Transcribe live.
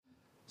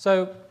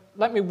So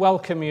let me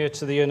welcome you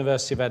to the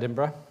University of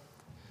Edinburgh.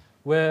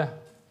 We're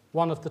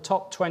one of the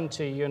top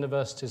 20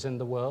 universities in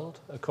the world,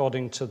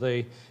 according to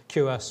the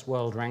QS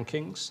World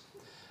Rankings.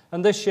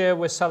 And this year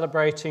we're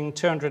celebrating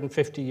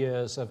 250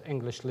 years of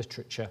English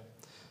literature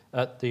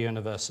at the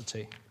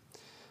university.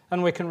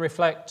 And we can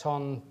reflect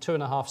on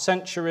 2.5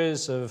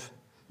 centuries of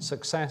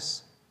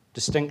success,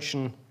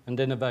 distinction, and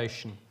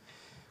innovation,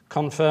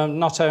 confirmed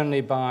not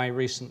only by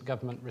recent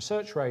government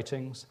research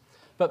ratings,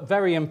 but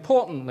very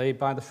importantly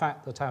by the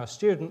fact that our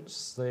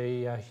students,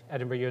 the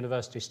Edinburgh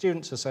University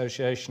Students'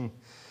 Association,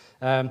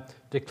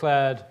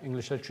 declared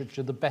English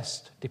literature the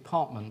best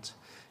department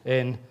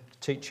in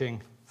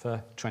teaching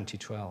for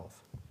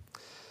 2012.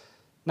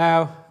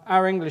 Now,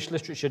 our English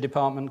literature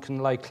department can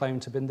lay claim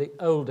to being the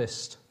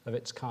oldest of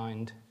its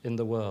kind in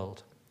the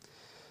world.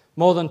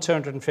 More than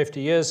 250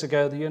 years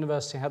ago, the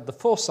university had the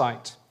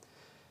foresight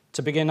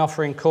to begin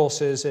offering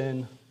courses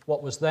in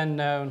what was then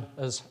known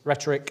as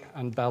Rhetoric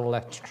and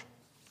Belles-Lettres.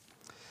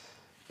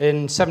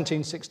 In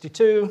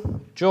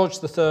 1762,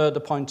 George III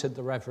appointed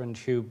the Reverend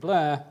Hugh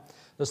Blair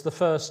as the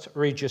first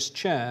Regius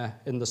Chair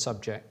in the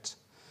subject,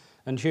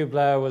 and Hugh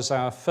Blair was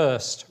our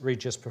first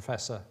Regius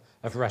Professor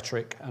of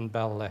Rhetoric and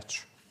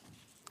Belles-Lettres.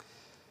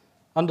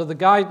 Under the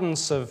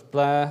guidance of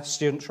Blair,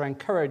 students were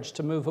encouraged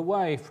to move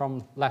away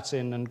from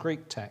Latin and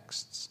Greek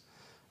texts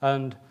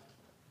and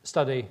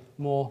study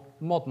more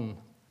modern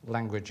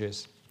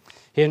languages.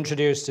 He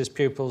introduced his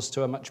pupils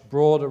to a much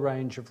broader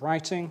range of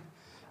writing,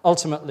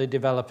 ultimately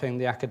developing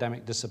the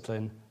academic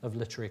discipline of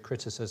literary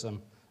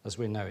criticism as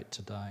we know it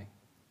today.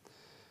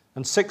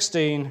 And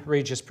 16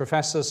 Regius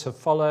professors have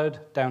followed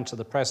down to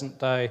the present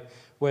day,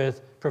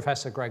 with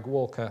Professor Greg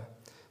Walker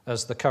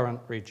as the current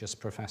Regius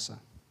professor.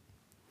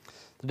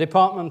 The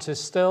department is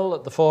still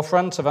at the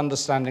forefront of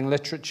understanding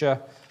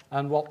literature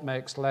and what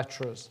makes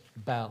lettres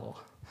belle.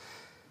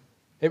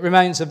 It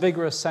remains a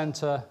vigorous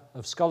centre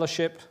of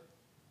scholarship,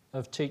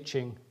 of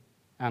teaching,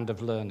 and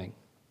of learning.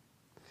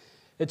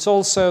 It's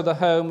also the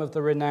home of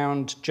the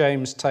renowned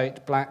James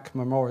Tate Black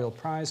Memorial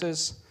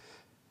Prizes,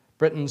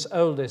 Britain's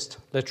oldest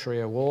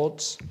literary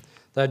awards.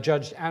 They're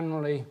judged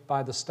annually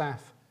by the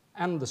staff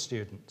and the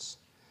students.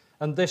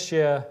 And this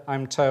year,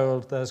 I'm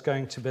told, there's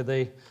going to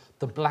be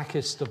the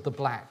blackest of the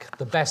black,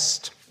 the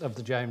best of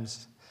the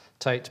James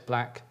Tate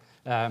Black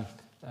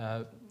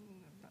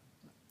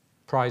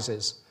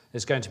prizes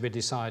is going to be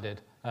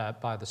decided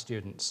by the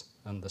students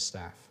and the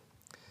staff.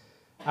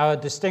 Our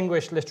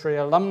distinguished literary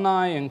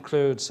alumni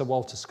include Sir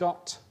Walter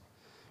Scott,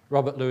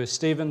 Robert Louis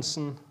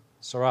Stevenson,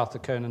 Sir Arthur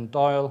Conan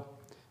Doyle,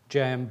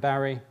 J.M.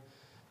 Barrie,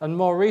 and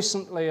more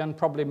recently and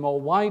probably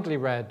more widely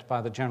read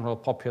by the general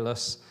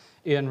populace,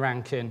 Ian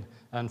Rankin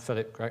and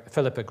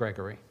Philippa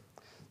Gregory.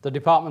 The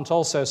department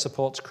also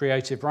supports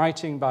creative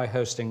writing by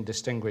hosting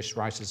distinguished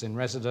writers in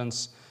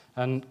residence,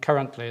 and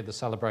currently the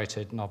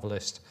celebrated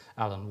novelist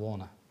Alan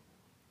Warner.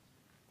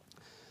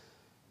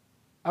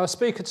 Our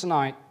speaker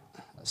tonight,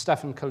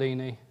 Stefan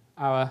Collini,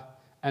 our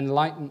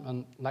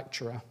Enlightenment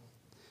lecturer,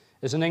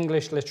 is an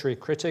English literary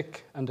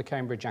critic and a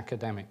Cambridge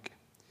academic.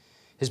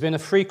 He's been a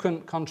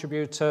frequent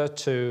contributor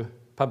to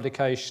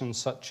publications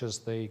such as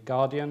The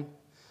Guardian,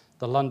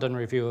 the London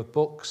Review of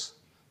Books,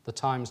 the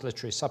Times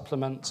Literary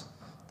Supplement,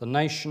 The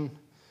Nation,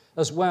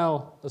 as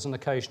well as an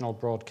occasional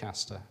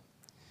broadcaster.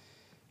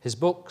 His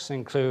books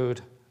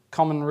include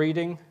Common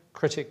Reading,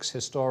 Critics,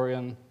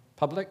 Historian,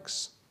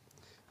 Publics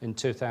in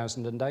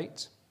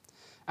 2008,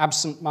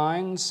 Absent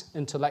Minds,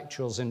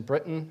 Intellectuals in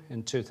Britain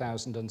in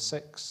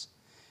 2006,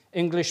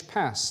 English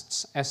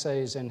Pasts,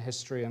 Essays in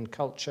History and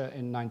Culture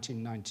in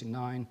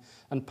 1999,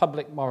 and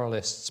Public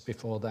Moralists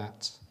before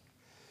that.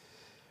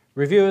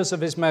 Reviewers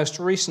of his most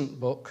recent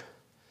book,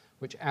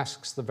 which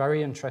asks the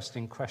very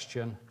interesting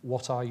question,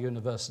 what are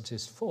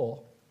universities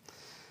for?,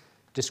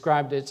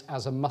 described it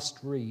as a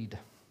must-read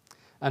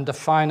and a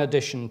fine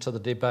addition to the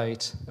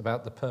debate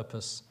about the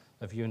purpose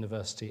of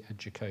university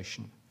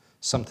education,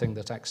 something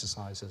that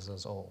exercises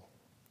us all.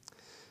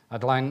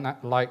 I'd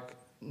like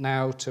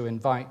now to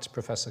invite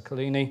Professor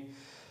Collini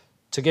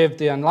to give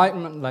the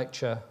Enlightenment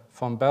lecture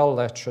from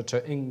Belles-Lettres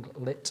to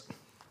Eng-Lit,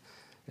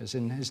 as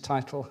in his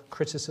title,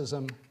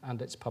 Criticism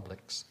and its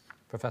Publics.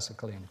 Professor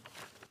Collini.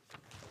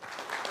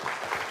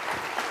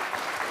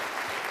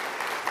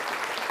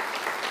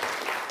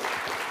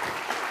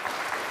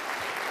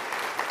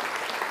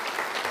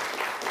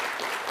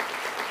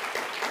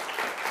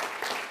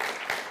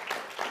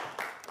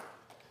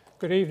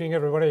 Good evening,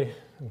 everybody,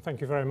 and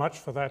thank you very much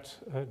for that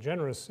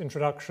generous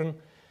introduction.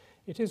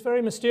 It is very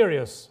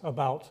mysterious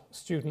about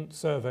student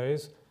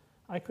surveys.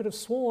 I could have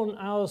sworn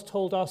ours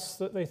told us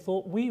that they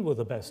thought we were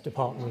the best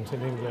department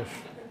in English.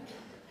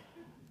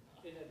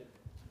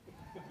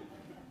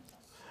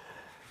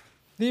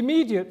 The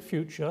immediate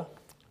future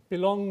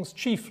belongs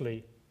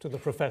chiefly to the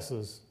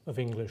professors of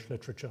English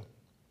literature.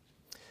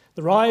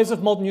 The rise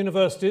of modern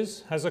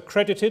universities has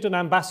accredited an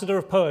ambassador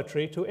of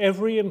poetry to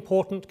every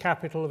important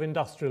capital of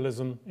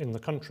industrialism in the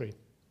country.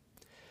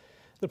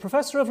 The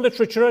professor of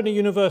literature at a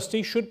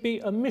university should be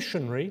a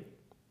missionary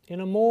in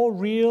a more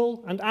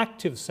real and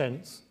active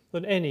sense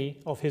than any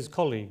of his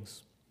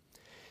colleagues.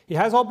 He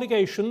has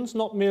obligations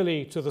not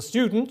merely to the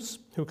students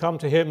who come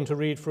to him to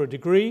read for a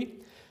degree,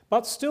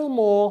 but still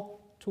more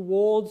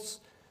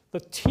towards the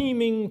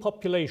teeming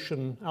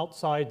population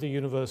outside the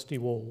university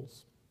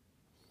walls.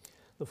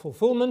 The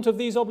fulfillment of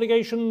these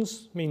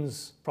obligations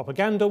means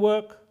propaganda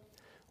work,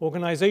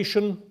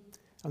 organization,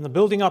 and the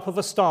building up of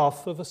a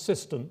staff of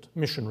assistant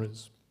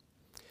missionaries.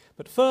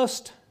 But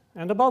first,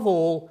 and above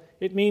all,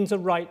 it means a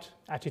right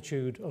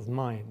attitude of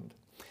mind,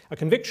 a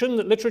conviction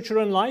that literature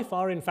and life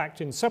are in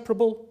fact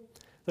inseparable,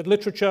 that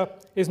literature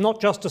is not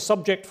just a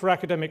subject for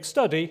academic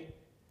study,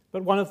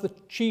 but one of the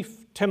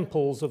chief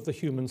temples of the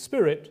human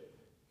spirit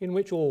in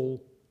which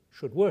all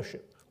should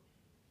worship.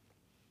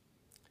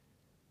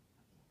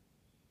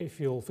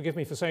 If you'll forgive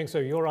me for saying so,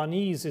 your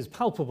unease is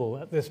palpable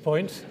at this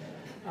point,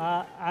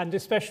 and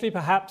especially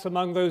perhaps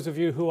among those of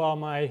you who are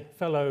my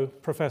fellow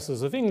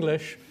professors of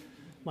English,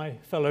 my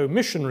fellow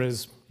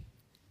missionaries.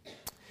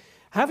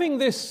 Having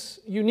this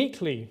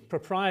uniquely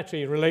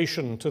proprietary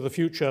relation to the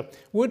future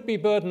would be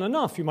burden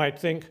enough, you might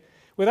think,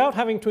 without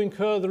having to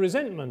incur the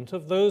resentment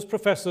of those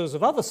professors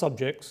of other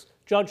subjects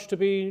judged to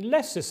be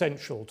less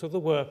essential to the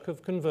work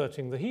of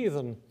converting the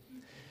heathen.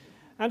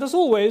 And as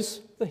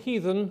always, the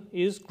heathen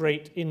is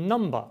great in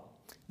number.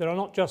 There are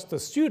not just the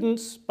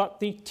students,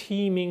 but the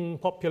teeming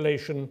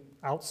population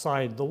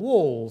outside the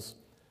walls.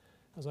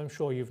 As I'm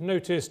sure you've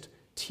noticed,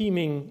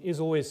 teeming is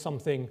always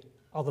something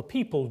other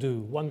people do.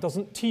 One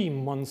doesn't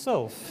team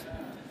oneself.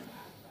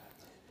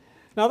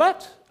 Now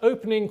that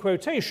opening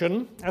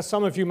quotation, as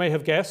some of you may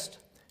have guessed,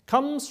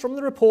 comes from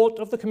the report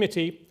of the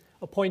committee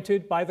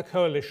appointed by the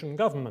coalition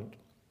government,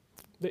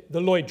 the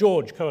Lloyd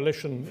George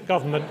coalition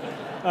government,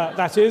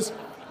 that is,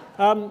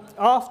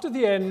 after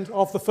the end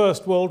of the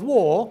First World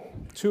War,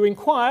 to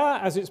inquire,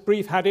 as its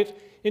brief had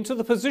it, into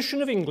the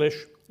position of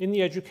English in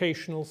the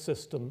educational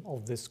system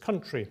of this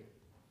country.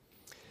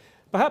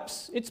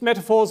 Perhaps its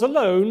metaphors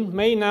alone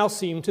may now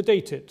seem to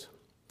date it.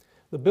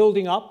 The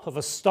building up of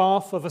a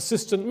staff of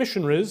assistant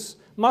missionaries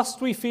must,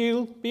 we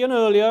feel, be an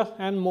earlier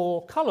and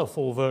more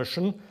colourful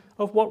version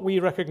of what we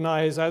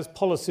recognise as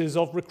policies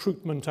of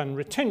recruitment and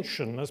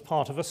retention as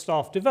part of a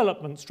staff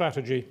development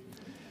strategy.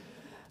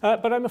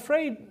 But I'm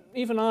afraid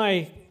even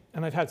I,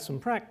 and I've had some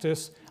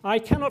practice, I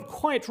cannot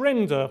quite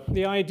render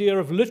the idea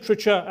of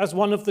literature as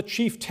one of the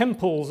chief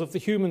temples of the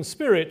human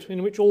spirit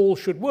in which all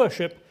should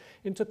worship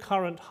into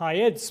current high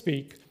ed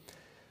speak,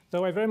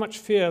 though I very much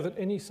fear that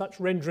any such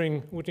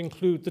rendering would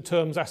include the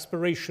terms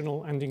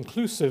aspirational and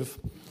inclusive.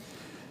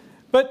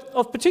 But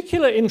of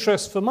particular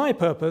interest for my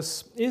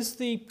purpose is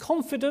the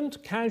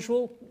confident,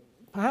 casual,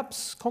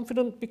 perhaps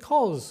confident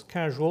because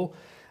casual,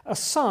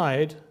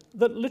 aside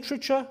that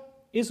literature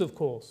is, of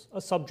course,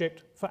 a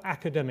subject for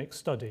academic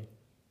study.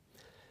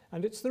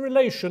 And it's the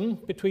relation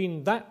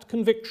between that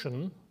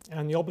conviction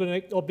and the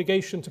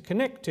obligation to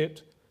connect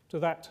it to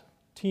that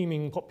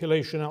teeming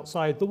population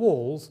outside the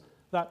walls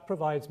that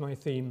provides my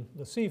theme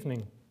this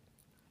evening.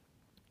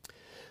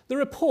 The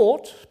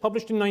report,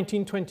 published in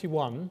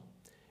 1921,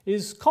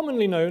 is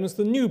commonly known as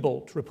the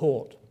Newbolt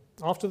Report,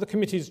 after the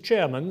committee's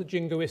chairman, the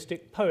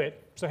jingoistic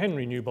poet Sir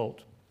Henry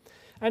Newbolt,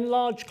 and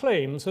large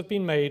claims have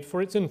been made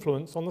for its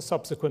influence on the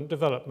subsequent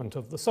development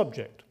of the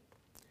subject.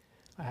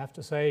 I have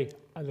to say,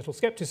 a little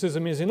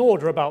scepticism is in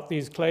order about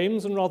these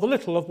claims, and rather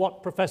little of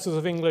what professors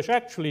of English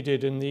actually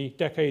did in the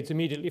decades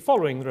immediately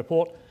following the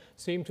report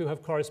seem to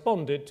have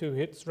corresponded to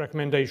its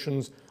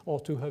recommendations or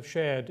to have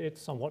shared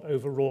its somewhat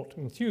overwrought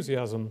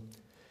enthusiasm.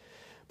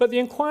 But the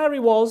inquiry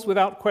was,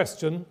 without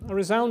question, a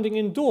resounding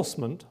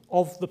endorsement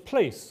of the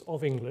place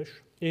of English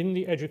in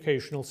the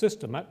educational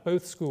system at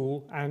both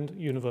school and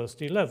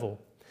university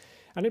level.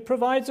 And it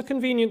provides a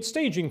convenient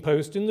staging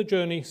post in the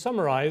journey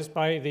summarised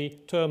by the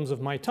terms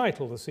of my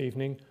title this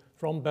evening,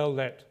 From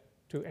Belles-Lettres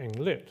to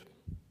Eng-Lit.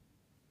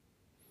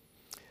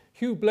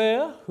 Hugh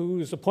Blair,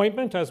 whose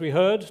appointment, as we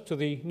heard, to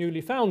the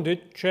newly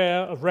founded Chair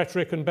of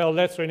Rhetoric and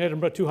Belles-Lettres in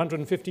Edinburgh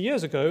 250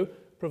 years ago,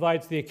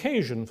 provides the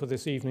occasion for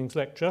this evening's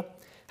lecture,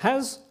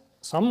 has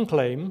some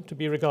claim to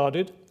be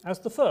regarded as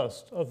the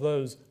first of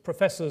those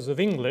professors of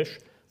English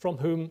from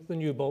whom the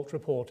Newbolt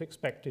Report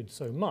expected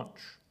so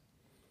much.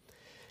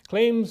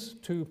 Claims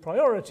to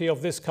priority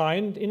of this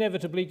kind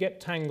inevitably get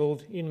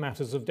tangled in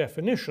matters of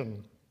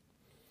definition.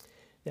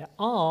 There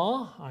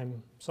are,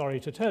 I'm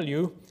sorry to tell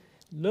you,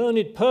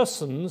 learned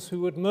persons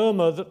who would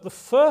murmur that the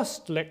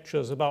first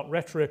lectures about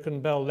rhetoric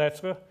and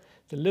belles-lettres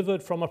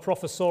delivered from a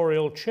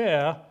professorial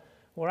chair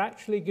were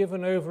actually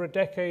given over a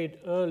decade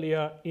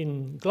earlier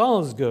in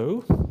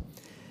Glasgow,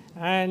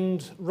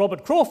 and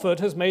Robert Crawford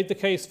has made the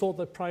case for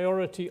the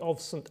priority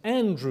of St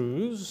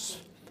Andrews,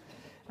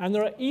 and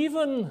there are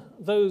even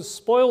those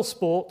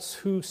spoilsports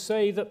who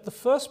say that the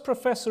first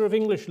professor of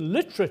English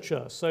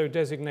literature so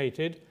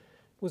designated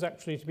was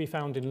actually to be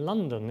found in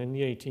London in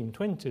the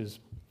 1820s.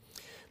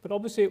 But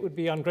obviously it would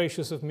be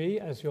ungracious of me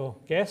as your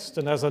guest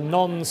and as a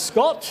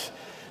non-Scot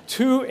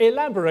to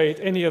elaborate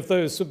any of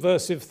those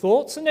subversive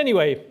thoughts. And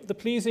anyway, the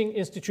pleasing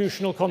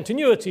institutional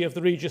continuity of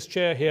the Regis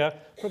Chair here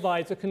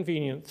provides a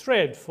convenient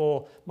thread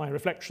for my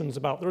reflections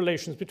about the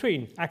relations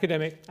between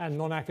academic and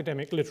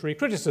non-academic literary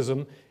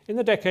criticism in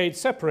the decades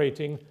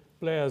separating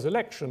Blair's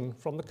election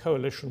from the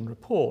Coalition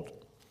report.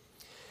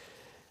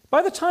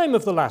 By the time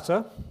of the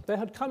latter, there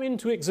had come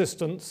into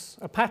existence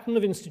a pattern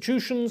of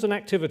institutions and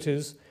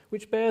activities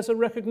which bears a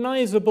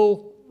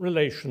recognizable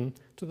relation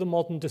to the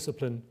modern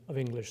discipline of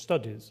English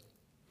studies.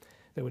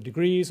 There were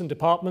degrees and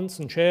departments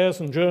and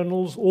chairs and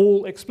journals,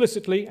 all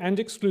explicitly and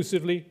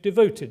exclusively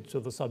devoted to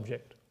the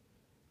subject.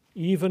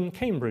 Even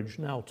Cambridge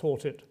now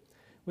taught it,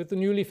 with the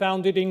newly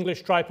founded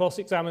English tripos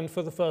examined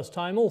for the first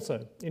time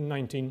also in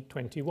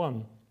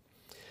 1921.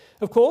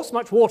 Of course,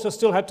 much water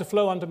still had to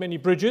flow under many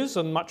bridges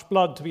and much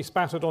blood to be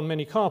spattered on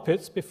many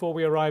carpets before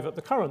we arrive at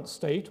the current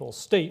state or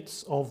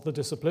states of the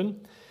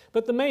discipline,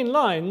 but the main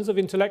lines of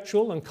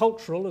intellectual and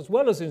cultural as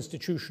well as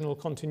institutional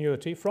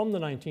continuity from the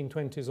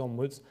 1920s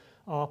onwards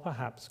are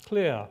perhaps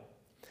clear.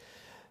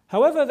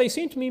 However, they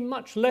seem to me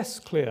much less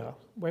clear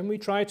when we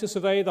try to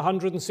survey the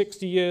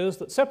 160 years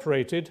that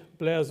separated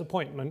Blair's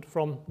appointment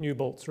from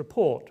Newbolt's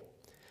report.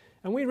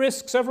 And we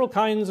risk several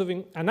kinds of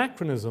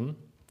anachronism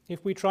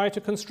if we try to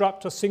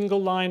construct a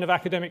single line of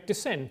academic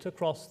descent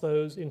across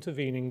those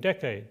intervening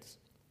decades.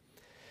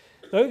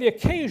 Though the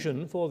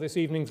occasion for this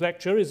evening's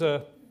lecture is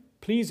a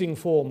pleasing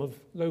form of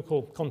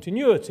local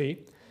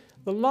continuity,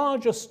 the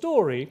larger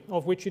story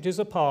of which it is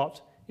a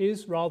part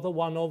is rather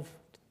one of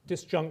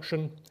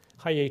disjunction,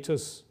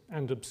 hiatus,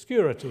 and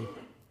obscurity.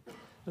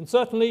 And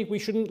certainly we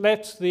shouldn't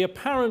let the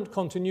apparent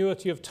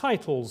continuity of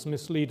titles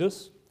mislead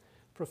us.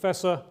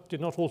 Professor did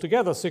not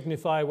altogether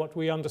signify what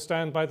we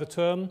understand by the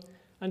term,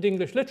 and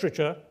English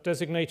literature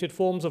designated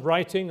forms of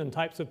writing and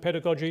types of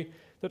pedagogy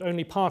that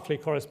only partly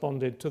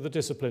corresponded to the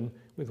discipline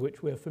with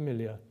which we're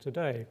familiar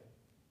today.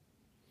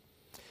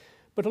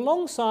 But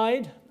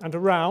alongside and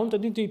around,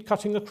 and indeed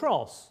cutting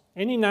across,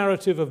 any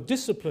narrative of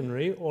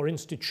disciplinary or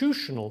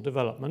institutional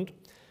development,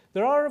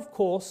 there are, of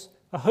course,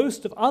 a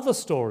host of other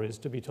stories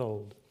to be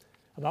told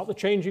about the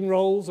changing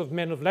roles of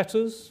men of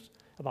letters,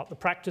 about the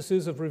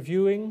practices of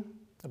reviewing,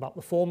 about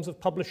the forms of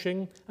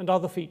publishing, and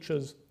other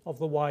features of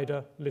the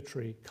wider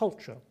literary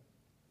culture.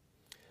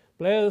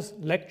 Blair's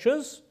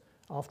lectures,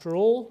 after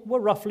all, were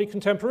roughly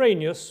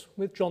contemporaneous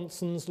with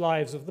Johnson's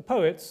Lives of the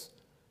Poets,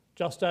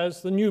 just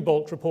as the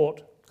Newbolt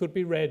report could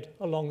be read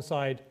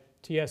alongside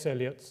T.S.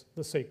 Eliot's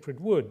The Sacred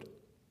Wood.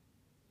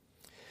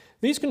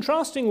 These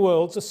contrasting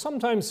worlds are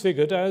sometimes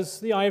figured as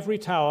the Ivory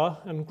Tower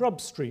and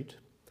Grub Street,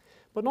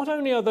 but not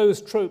only are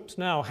those tropes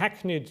now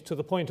hackneyed to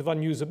the point of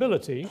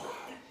unusability,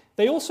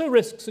 they also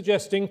risk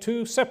suggesting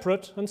two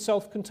separate and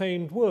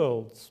self-contained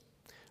worlds,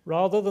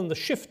 rather than the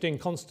shifting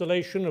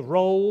constellation of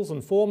roles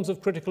and forms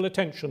of critical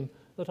attention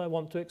that I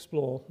want to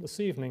explore this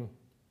evening.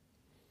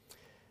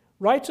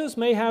 Writers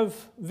may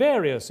have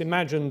various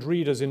imagined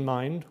readers in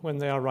mind when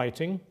they are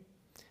writing,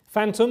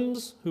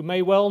 phantoms who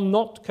may well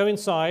not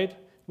coincide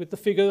with the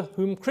figure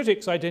whom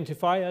critics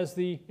identify as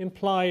the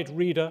implied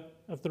reader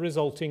of the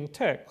resulting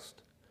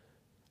text,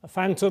 a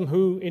phantom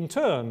who, in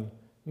turn,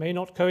 may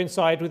not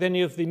coincide with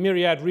any of the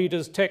myriad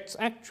readers texts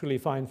actually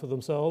find for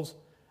themselves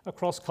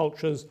across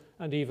cultures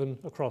and even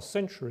across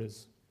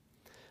centuries.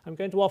 I'm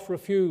going to offer a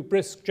few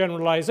brisk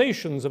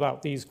generalizations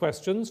about these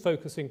questions,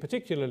 focusing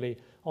particularly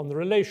on the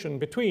relation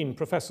between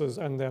professors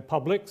and their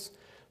publics,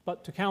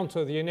 but to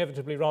counter the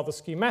inevitably rather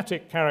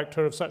schematic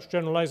character of such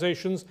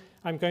generalizations,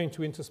 I'm going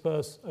to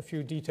intersperse a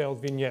few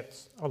detailed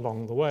vignettes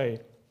along the way.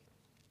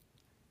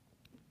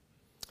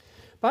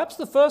 Perhaps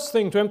the first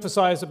thing to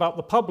emphasize about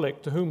the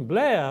public to whom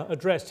Blair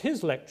addressed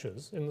his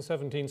lectures in the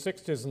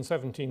 1760s and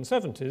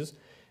 1770s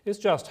is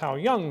just how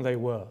young they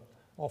were,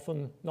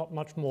 often not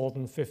much more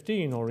than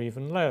 15 or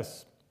even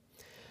less.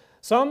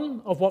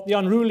 Some of what the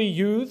unruly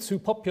youths who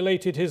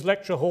populated his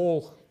lecture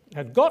hall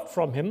had got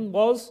from him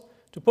was,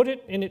 to put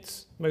it in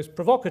its most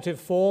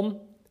provocative form,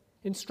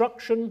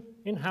 instruction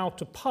in how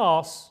to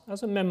pass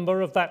as a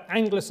member of that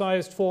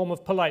anglicized form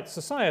of polite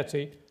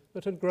society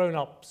that had grown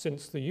up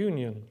since the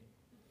Union.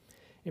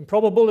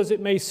 Improbable as it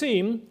may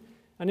seem,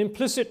 an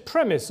implicit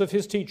premise of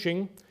his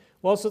teaching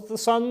was that the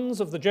sons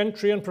of the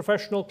gentry and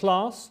professional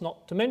class,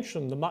 not to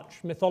mention the much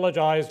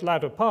mythologized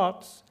lad of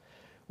parts,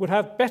 would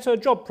have better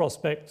job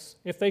prospects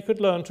if they could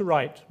learn to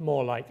write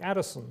more like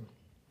Addison.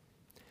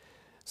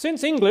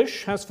 Since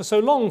English has for so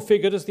long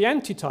figured as the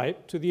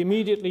antitype to the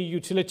immediately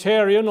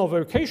utilitarian or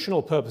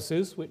vocational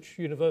purposes which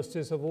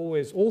universities have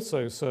always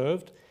also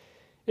served,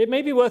 it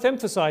may be worth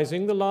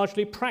emphasizing the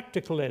largely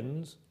practical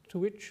ends to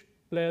which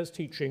Blair's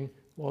teaching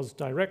was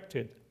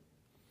directed.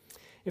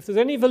 If there's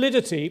any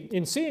validity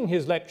in seeing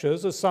his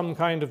lectures as some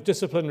kind of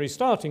disciplinary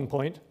starting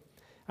point,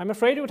 I'm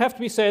afraid it would have to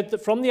be said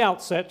that from the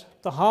outset,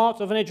 the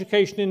heart of an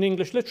education in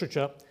English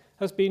literature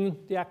has been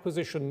the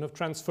acquisition of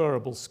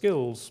transferable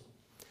skills.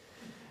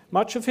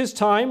 Much of his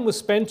time was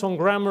spent on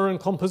grammar and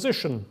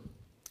composition.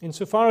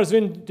 Insofar as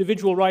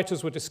individual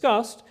writers were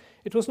discussed,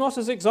 it was not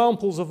as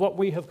examples of what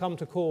we have come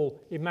to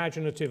call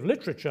imaginative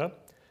literature,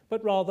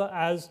 but rather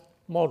as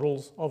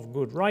models of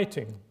good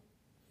writing.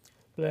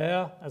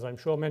 Blair, as I'm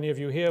sure many of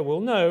you here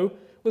will know,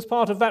 was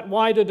part of that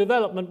wider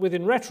development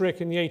within rhetoric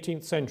in the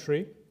 18th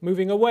century,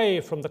 moving away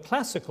from the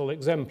classical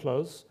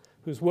exemplars,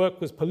 whose work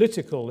was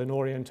political in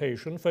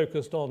orientation,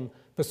 focused on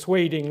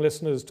persuading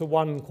listeners to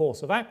one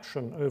course of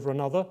action over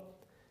another,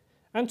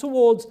 and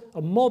towards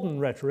a modern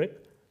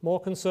rhetoric more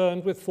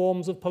concerned with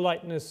forms of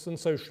politeness and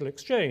social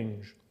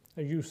exchange,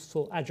 a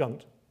useful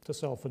adjunct to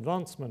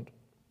self-advancement.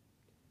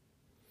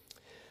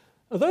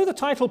 Although the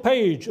title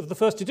page of the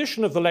first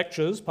edition of the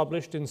lectures,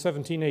 published in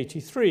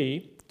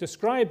 1783,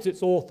 describes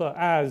its author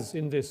as,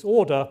 in this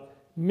order,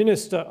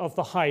 Minister of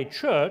the High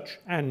Church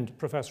and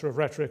Professor of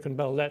Rhetoric and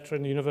Belles-Lettres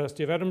in the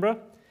University of Edinburgh,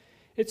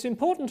 it's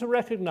important to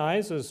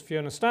recognise, as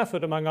Fiona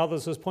Stafford, among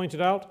others, has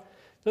pointed out,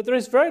 that there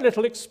is very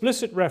little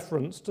explicit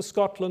reference to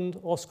Scotland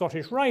or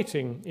Scottish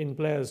writing in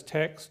Blair's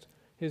text,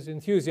 his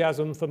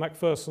enthusiasm for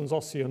Macpherson's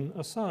Ossian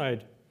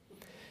aside,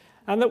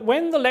 and that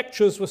when the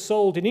lectures were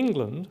sold in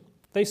England,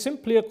 they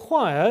simply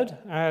acquired,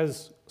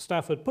 as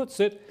Stafford puts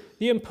it,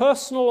 the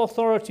impersonal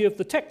authority of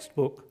the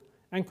textbook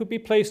and could be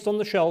placed on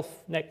the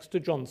shelf next to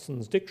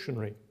Johnson's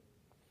dictionary.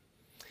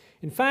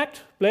 In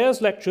fact, Blair's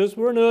lectures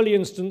were an early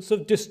instance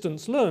of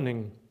distance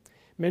learning.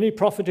 Many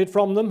profited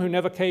from them who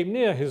never came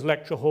near his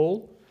lecture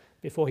hall.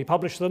 Before he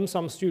published them,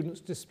 some students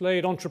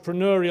displayed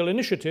entrepreneurial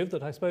initiative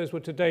that I suppose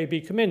would today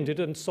be commended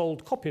and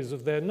sold copies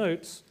of their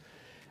notes.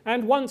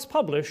 And once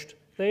published,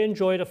 they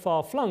enjoyed a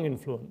far-flung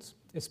influence,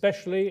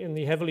 especially in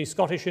the heavily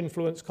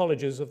Scottish-influenced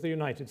colleges of the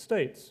United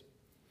States.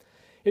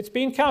 It's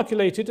been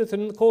calculated that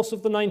in the course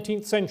of the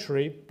 19th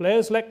century,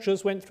 Blair's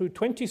lectures went through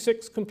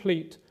 26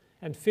 complete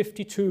and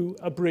 52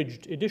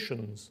 abridged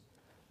editions.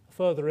 A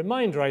further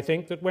reminder, I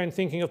think, that when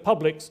thinking of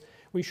publics,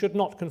 we should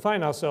not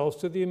confine ourselves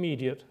to the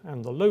immediate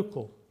and the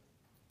local.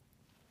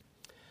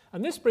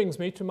 And this brings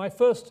me to my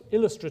first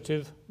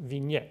illustrative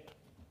vignette.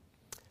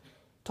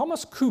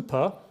 Thomas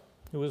Cooper,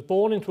 who was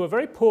born into a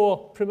very poor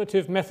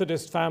primitive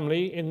Methodist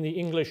family in the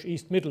English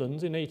East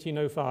Midlands in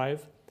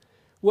 1805,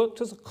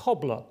 worked as a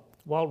cobbler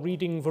while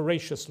reading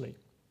voraciously.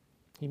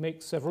 He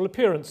makes several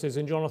appearances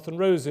in Jonathan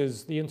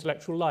Rose's The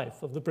Intellectual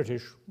Life of the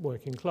British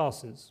Working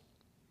Classes.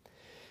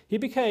 He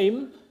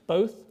became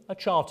both a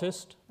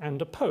Chartist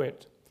and a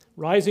poet,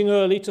 rising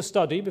early to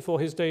study before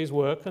his day's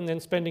work and then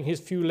spending his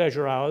few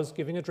leisure hours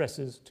giving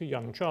addresses to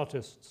young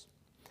Chartists.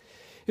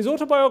 His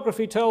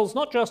autobiography tells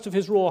not just of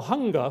his raw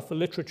hunger for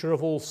literature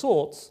of all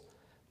sorts,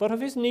 but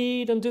of his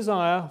need and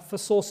desire for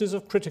sources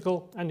of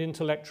critical and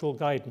intellectual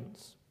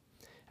guidance.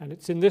 And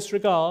it's in this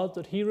regard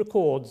that he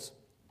records,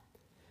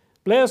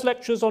 Blair's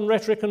Lectures on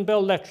Rhetoric and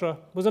Belles-Lettres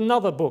was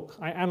another book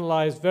I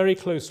analysed very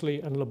closely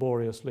and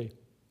laboriously,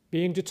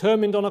 being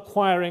determined on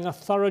acquiring a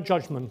thorough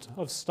judgment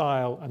of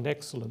style and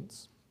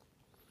excellence.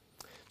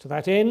 To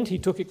that end, he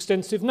took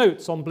extensive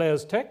notes on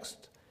Blair's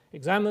text,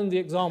 examined the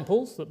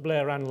examples that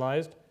Blair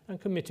analysed, and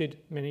committed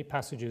many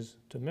passages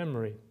to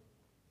memory.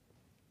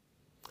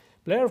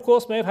 Blair, of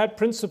course, may have had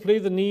principally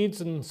the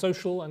needs and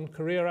social and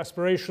career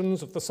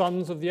aspirations of the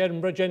sons of the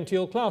Edinburgh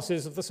genteel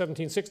classes of the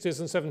 1760s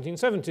and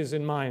 1770s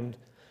in mind,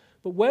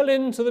 but well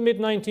into the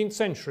mid-19th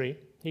century,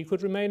 he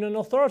could remain an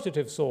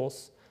authoritative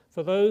source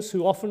for those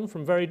who, often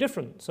from very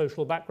different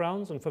social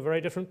backgrounds and for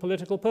very different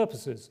political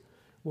purposes,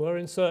 were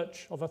in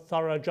search of a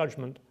thorough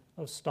judgment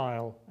of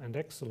style and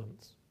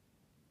excellence.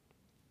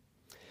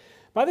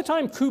 By the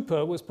time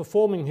Cooper was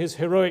performing his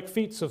heroic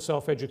feats of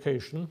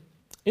self-education,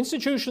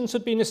 institutions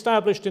had been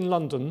established in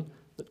London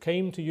that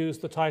came to use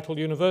the title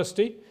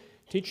university,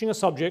 teaching a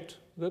subject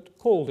that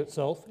called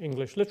itself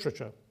English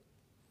literature.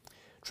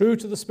 True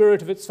to the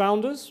spirit of its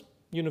founders,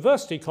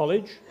 University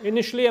College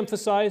initially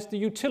emphasized the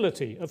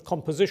utility of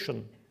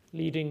composition,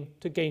 leading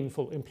to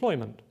gainful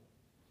employment.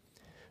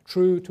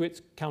 True to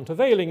its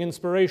countervailing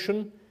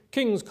inspiration,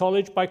 King's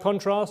College, by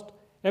contrast,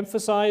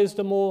 emphasized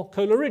a more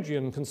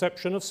Coleridgean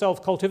conception of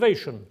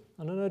self-cultivation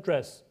and an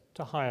address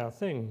to higher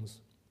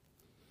things.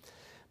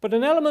 But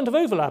an element of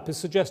overlap is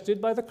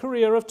suggested by the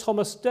career of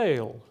Thomas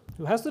Dale,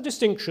 who has the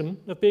distinction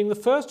of being the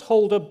first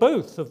holder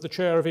both of the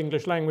chair of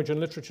English Language and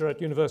Literature at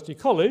University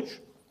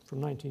College, from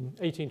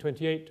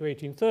 1828 to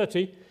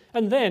 1830,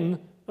 and then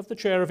of the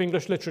chair of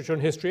English Literature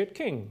and History at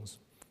King's,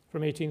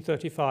 from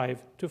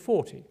 1835 to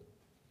 40.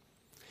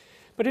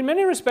 But in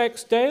many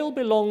respects, Dale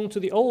belonged to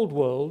the old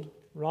world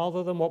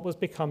rather than what was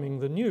becoming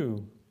the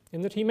new,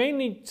 in that he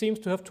mainly seems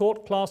to have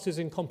taught classes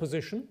in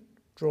composition,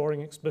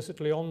 drawing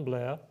explicitly on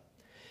Blair,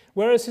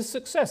 whereas his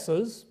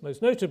successors,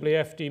 most notably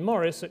F.D.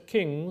 Morris at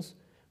King's,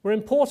 were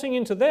importing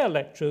into their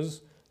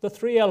lectures the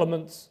three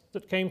elements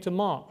that came to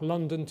mark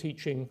London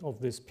teaching of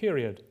this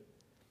period: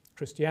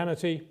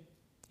 Christianity,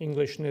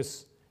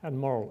 Englishness, and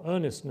moral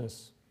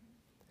earnestness.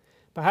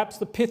 Perhaps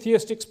the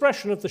pithiest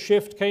expression of the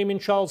shift came in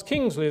Charles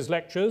Kingsley's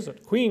lectures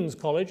at Queen's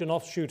College, an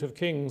offshoot of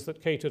King's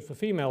that catered for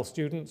female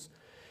students,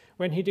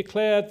 when he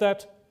declared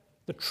that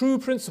the true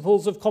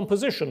principles of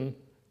composition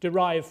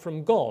derive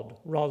from God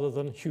rather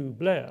than Hugh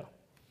Blair.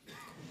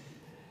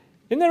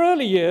 In their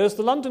early years,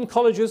 the London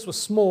colleges were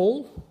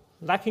small,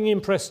 lacking in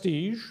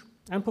prestige,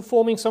 and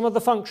performing some of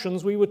the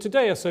functions we would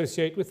today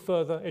associate with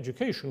further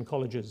education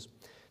colleges,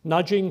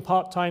 nudging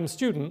part-time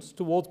students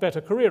towards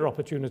better career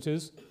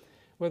opportunities,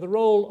 where the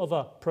role of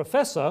a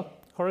professor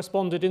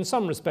corresponded in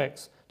some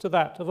respects to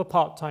that of a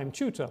part-time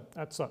tutor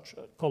at such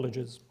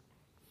colleges.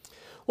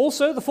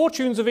 Also, the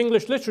fortunes of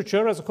English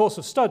literature as a course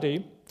of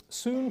study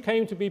soon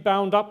came to be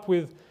bound up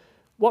with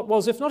what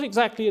was, if not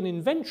exactly an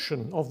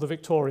invention of the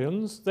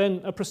Victorians,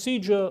 then a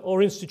procedure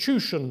or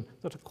institution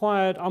that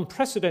acquired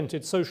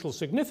unprecedented social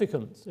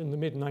significance in the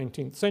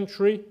mid-19th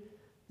century,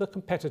 the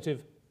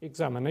competitive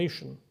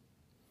examination.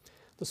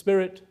 The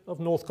spirit of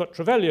Northcote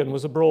Trevelyan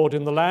was abroad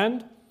in the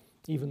land.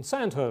 Even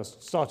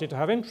Sandhurst started to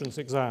have entrance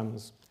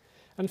exams.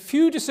 And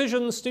few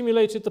decisions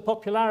stimulated the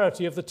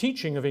popularity of the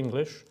teaching of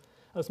English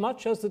as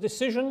much as the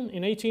decision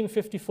in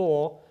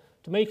 1854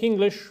 to make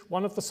English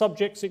one of the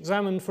subjects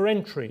examined for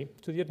entry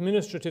to the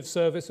administrative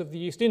service of the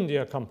East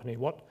India Company,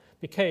 what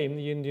became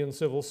the Indian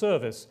Civil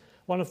Service,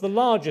 one of the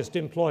largest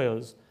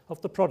employers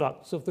of the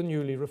products of the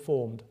newly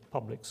reformed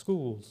public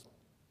schools.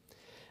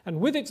 And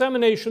with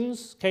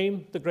examinations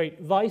came the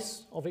great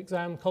vice of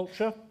exam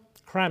culture,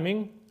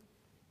 cramming.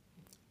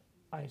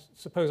 I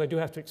suppose I do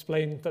have to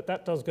explain that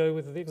that does go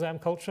with the exam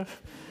culture.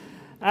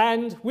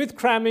 And with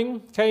cramming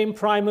came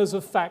primers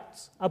of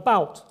facts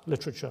about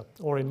literature,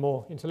 or in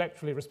more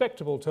intellectually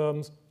respectable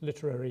terms,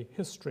 literary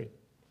history.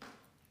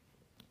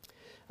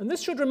 And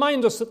this should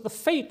remind us that the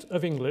fate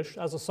of English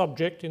as a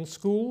subject in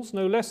schools,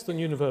 no less than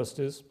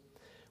universities,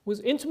 was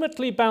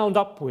intimately bound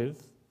up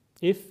with,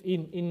 if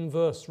in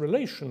inverse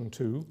relation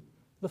to,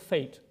 the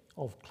fate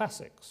of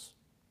classics.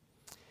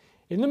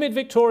 In the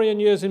mid-Victorian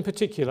years in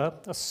particular,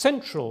 a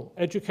central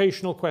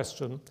educational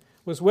question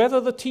was whether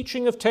the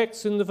teaching of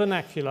texts in the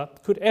vernacular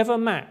could ever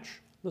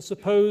match the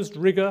supposed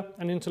rigour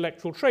and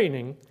intellectual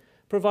training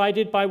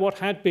provided by what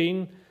had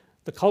been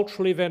the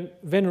culturally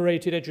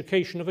venerated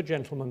education of a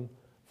gentleman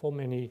for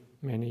many,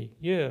 many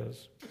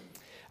years.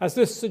 As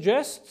this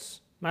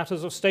suggests,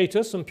 matters of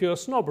status and pure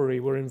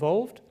snobbery were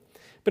involved,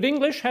 but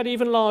English had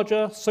even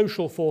larger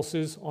social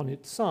forces on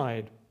its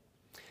side.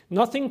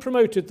 Nothing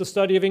promoted the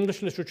study of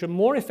English literature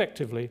more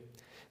effectively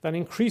than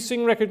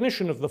increasing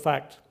recognition of the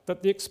fact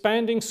that the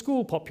expanding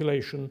school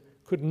population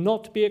could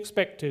not be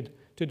expected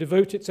to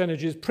devote its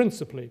energies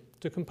principally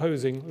to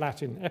composing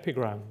Latin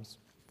epigrams.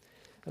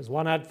 As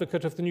one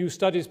advocate of the new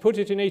studies put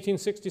it in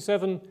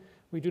 1867,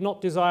 we do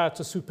not desire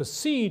to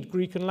supersede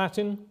Greek and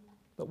Latin,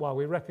 but while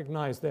we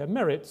recognize their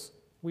merits,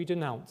 we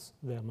denounce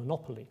their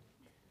monopoly.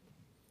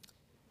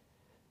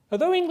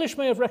 Although English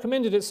may have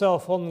recommended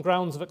itself on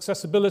grounds of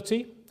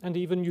accessibility and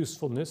even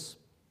usefulness,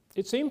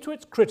 it seemed to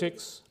its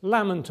critics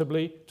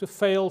lamentably to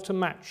fail to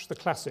match the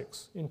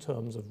classics in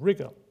terms of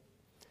rigour.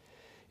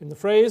 In the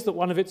phrase that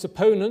one of its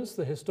opponents,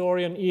 the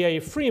historian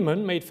E.A.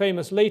 Freeman, made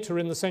famous later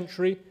in the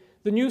century,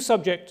 the new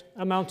subject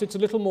amounted to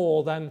little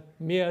more than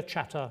mere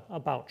chatter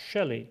about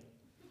Shelley.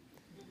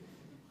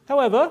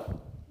 However,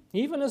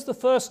 even as the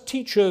first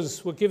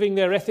teachers were giving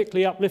their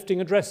ethically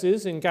uplifting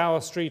addresses in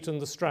Gower Street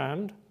and the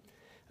Strand,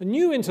 a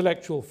new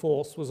intellectual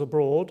force was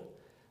abroad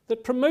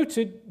that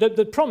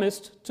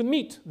promised to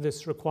meet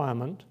this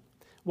requirement,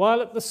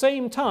 while at the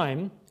same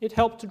time it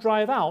helped to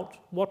drive out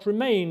what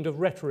remained of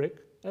rhetoric,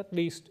 at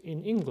least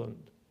in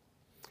England.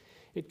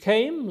 It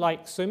came,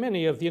 like so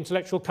many of the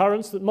intellectual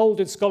currents that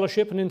moulded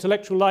scholarship and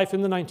intellectual life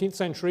in the 19th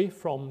century,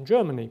 from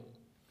Germany.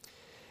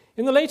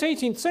 In the late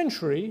 18th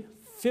century,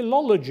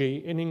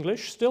 philology in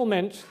English still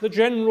meant the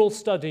general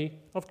study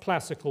of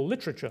classical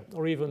literature,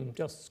 or even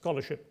just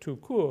scholarship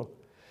tout court.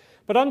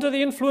 But under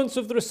the influence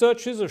of the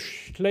researches of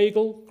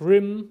Schlegel,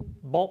 Grimm,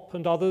 Bopp,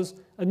 and others,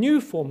 a new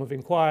form of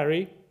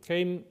inquiry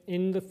came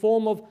in the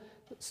form of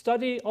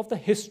study of the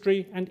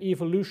history and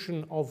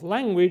evolution of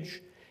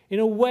language in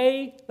a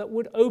way that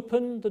would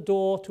open the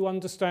door to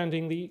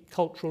understanding the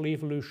cultural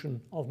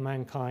evolution of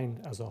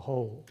mankind as a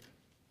whole.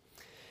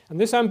 And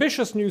this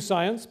ambitious new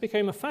science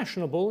became a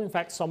fashionable, in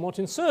fact somewhat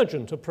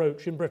insurgent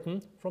approach in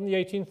Britain from the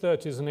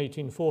 1830s and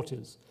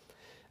 1840s.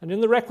 And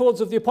in the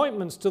records of the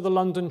appointments to the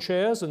London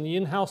chairs and the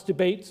in-house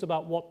debates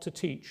about what to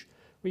teach,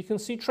 we can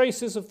see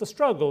traces of the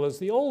struggle as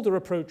the older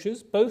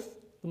approaches, both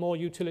the more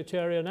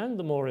utilitarian and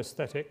the more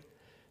aesthetic,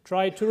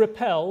 tried to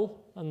repel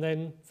and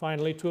then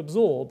finally to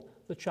absorb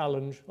the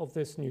challenge of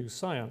this new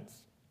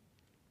science.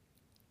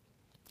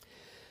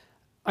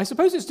 I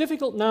suppose it's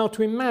difficult now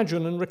to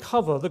imagine and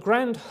recover the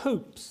grand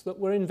hopes that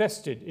were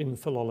invested in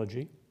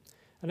philology,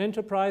 an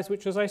enterprise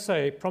which, as I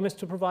say, promised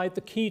to provide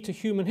the key to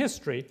human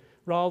history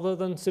rather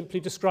than simply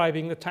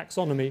describing the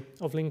taxonomy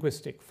of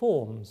linguistic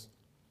forms.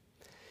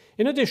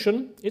 In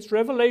addition, its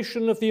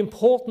revelation of the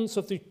importance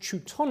of the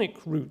Teutonic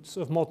roots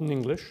of modern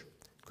English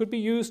could be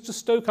used to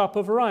stoke up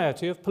a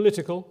variety of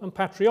political and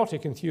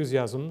patriotic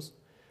enthusiasms,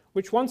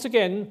 which once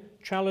again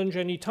challenge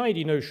any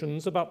tidy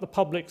notions about the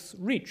publics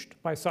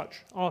reached by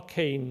such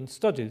arcane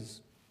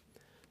studies.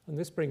 And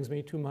this brings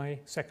me to my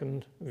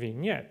second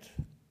vignette.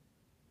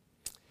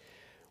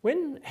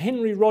 When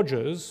Henry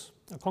Rogers,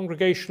 a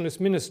Congregationalist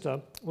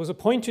minister, was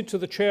appointed to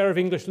the chair of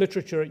English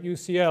literature at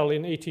UCL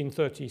in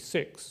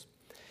 1836,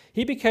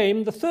 He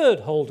became the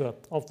third holder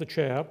of the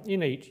chair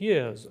in 8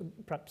 years.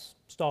 Perhaps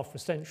staff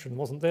retention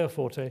wasn't their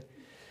forte.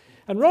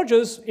 And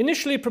Rogers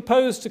initially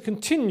proposed to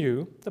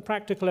continue the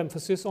practical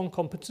emphasis on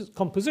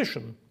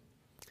composition.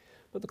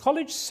 But the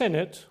College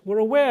Senate were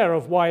aware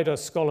of wider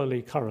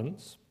scholarly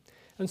currents,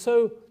 and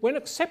so when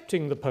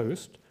accepting the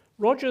post,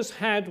 Rogers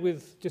had,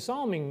 with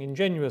disarming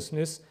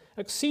ingenuousness,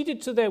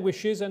 acceded to their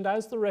wishes and,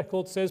 as the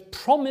record says,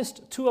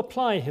 promised to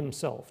apply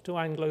himself to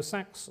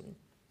Anglo-Saxon.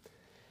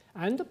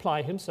 And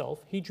apply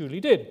himself he duly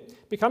did,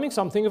 becoming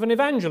something of an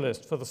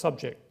evangelist for the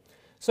subject.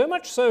 So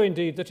much so,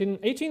 indeed, that in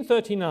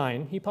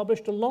 1839 he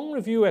published a long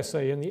review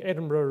essay in the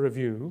Edinburgh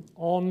Review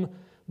on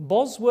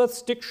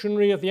Bosworth's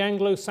Dictionary of the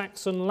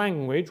Anglo-Saxon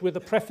Language, with a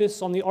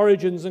preface on the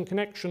origins and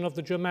connection of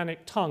the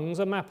Germanic tongues,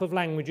 a map of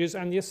languages,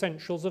 and the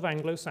essentials of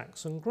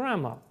Anglo-Saxon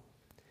grammar.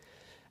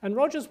 And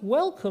Rogers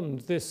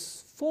welcomed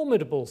this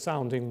formidable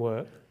sounding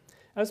work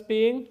as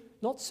being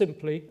not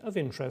simply of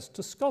interest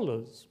to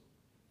scholars.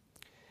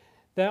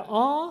 There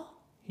are,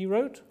 he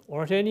wrote,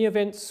 or at any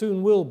event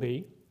soon will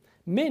be,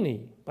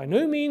 many, by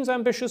no means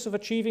ambitious of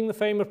achieving the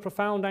fame of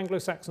profound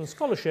Anglo-Saxon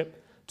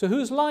scholarship, to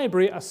whose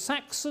library a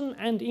Saxon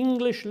and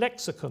English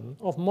lexicon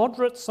of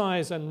moderate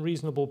size and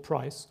reasonable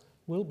price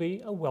will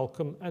be a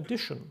welcome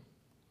addition.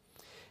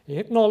 He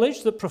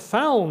acknowledged that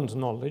profound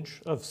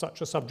knowledge of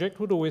such a subject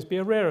would always be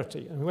a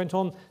rarity, and he went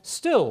on,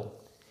 "Still,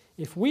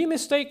 if we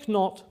mistake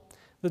not,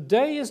 the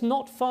day is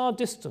not far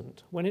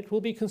distant when it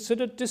will be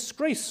considered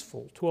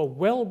disgraceful to a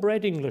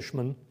well-bred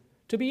Englishman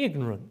to be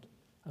ignorant,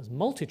 as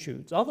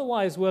multitudes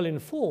otherwise well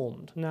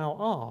informed now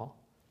are,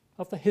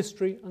 of the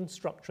history and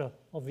structure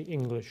of the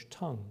English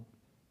tongue."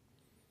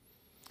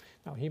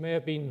 Now, he may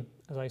have been,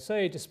 as I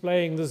say,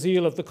 displaying the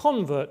zeal of the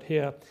convert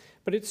here,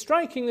 but it's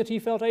striking that he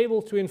felt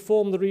able to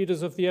inform the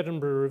readers of the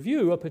Edinburgh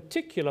Review, a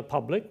particular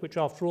public, which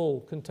after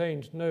all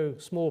contained no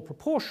small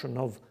proportion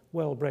of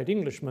well-bred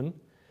Englishmen,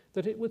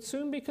 that it would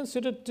soon be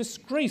considered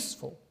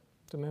disgraceful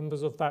to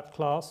members of that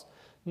class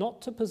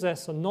not to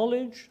possess a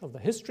knowledge of the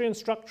history and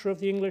structure of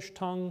the English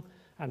tongue,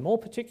 and more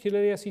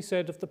particularly, as he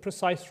said, of the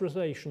precise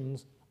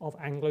relations of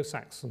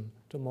Anglo-Saxon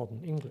to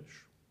modern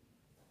English.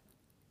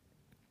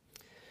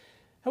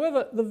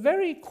 However, the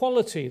very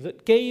quality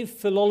that gave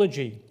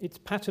philology its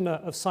patina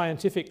of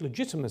scientific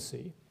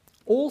legitimacy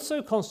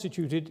also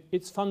constituted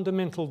its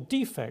fundamental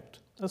defect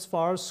as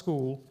far as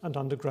school and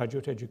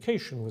undergraduate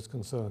education was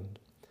concerned,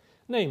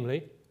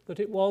 namely that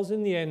it was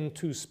in the end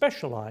too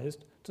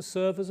specialised to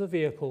serve as a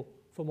vehicle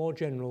for more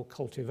general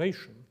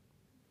cultivation.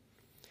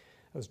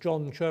 As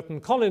John Churton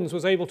Collins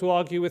was able to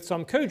argue with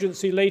some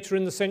cogency later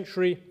in the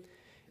century,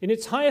 in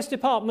its highest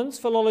departments,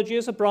 philology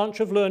is a branch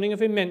of learning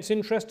of immense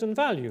interest and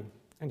value,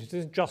 and it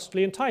is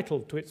justly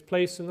entitled to its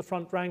place in the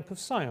front rank of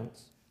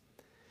science.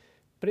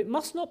 But it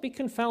must not be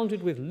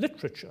confounded with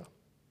literature.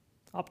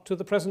 Up to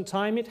the present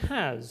time it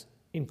has,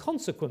 in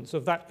consequence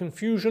of that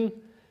confusion,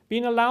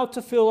 been allowed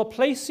to fill a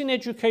place in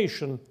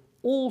education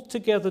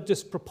altogether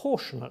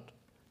disproportionate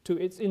to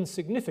its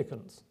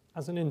insignificance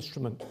as an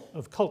instrument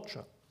of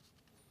culture.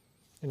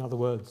 In other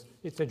words,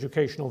 its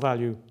educational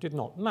value did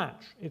not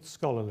match its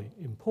scholarly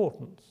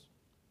importance.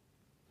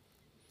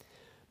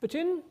 But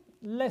in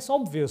less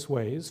obvious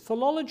ways,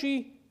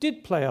 philology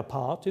did play a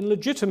part in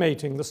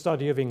legitimating the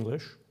study of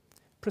English,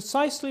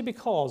 precisely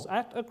because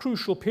at a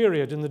crucial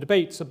period in the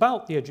debates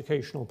about the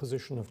educational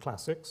position of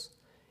classics,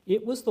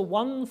 it was the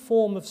one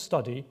form of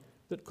study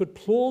that could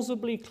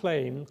plausibly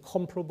claim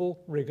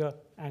comparable rigour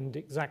and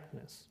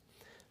exactness.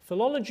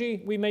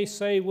 Philology, we may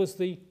say, was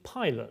the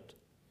pilot,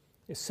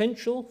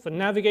 essential for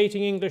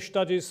navigating English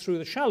studies through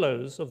the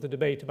shallows of the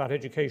debate about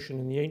education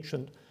in the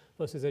ancient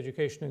versus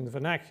education in the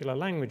vernacular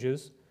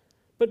languages,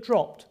 but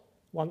dropped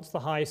once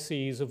the high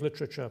seas of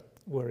literature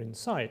were in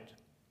sight.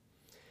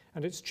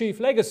 And its chief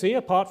legacy,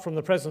 apart from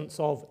the presence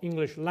of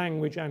English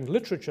language and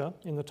literature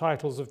in the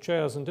titles of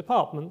chairs and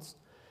departments,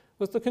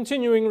 was the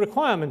continuing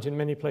requirement in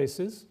many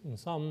places, in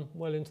some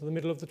well into the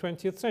middle of the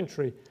 20th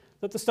century,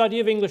 that the study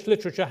of English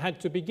literature had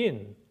to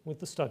begin with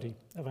the study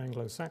of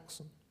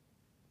Anglo-Saxon.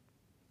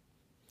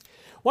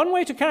 One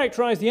way to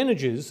characterize the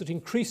energies that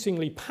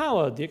increasingly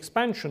powered the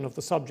expansion of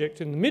the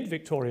subject in the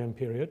mid-Victorian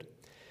period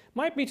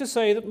might be to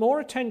say that more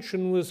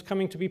attention was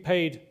coming to be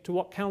paid to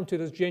what counted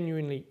as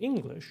genuinely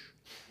English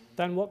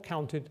than what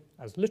counted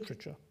as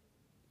literature.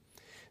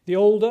 The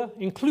older,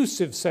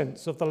 inclusive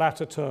sense of the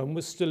latter term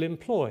was still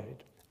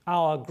employed.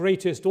 Our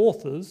greatest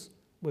authors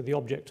were the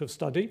object of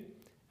study,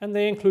 and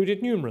they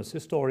included numerous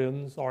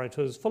historians,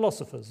 orators,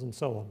 philosophers, and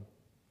so on.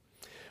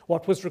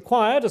 What was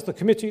required, as the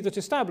committee that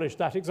established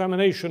that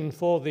examination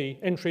for the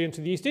entry into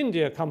the East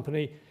India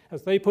Company,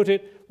 as they put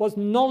it, was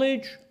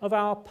knowledge of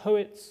our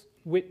poets,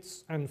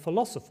 wits, and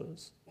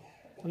philosophers,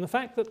 and the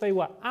fact that they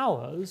were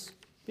ours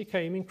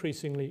became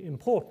increasingly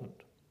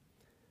important.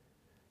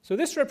 So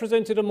this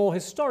represented a more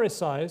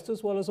historicised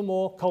as well as a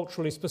more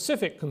culturally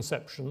specific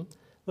conception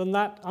than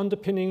that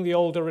underpinning the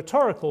older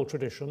rhetorical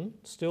tradition,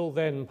 still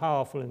then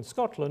powerful in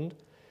Scotland,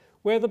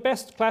 where the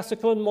best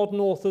classical and modern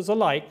authors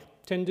alike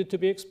tended to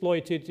be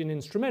exploited in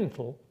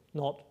instrumental,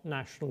 not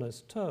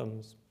nationalist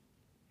terms.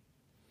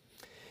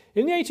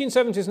 In the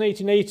 1870s and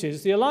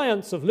 1880s, the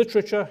alliance of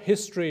literature,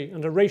 history,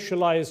 and a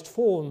racialized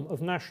form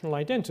of national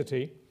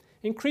identity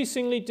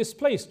increasingly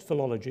displaced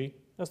philology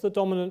as the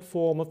dominant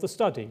form of the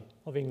study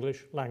of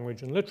English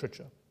language and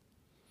literature.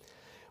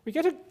 We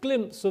get a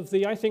glimpse of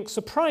the, I think,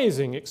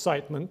 surprising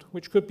excitement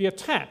which could be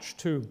attached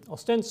to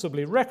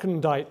ostensibly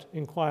recondite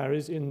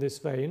inquiries in this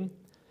vein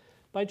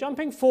by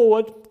jumping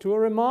forward to a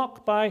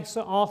remark by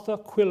Sir Arthur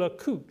Quiller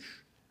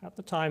Couch at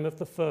the time of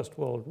the First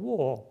World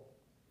War.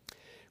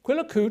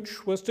 Quiller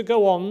Couch was to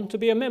go on to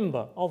be a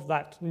member of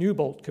that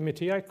Newbolt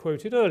committee I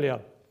quoted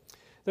earlier,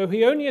 though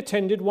he only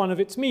attended one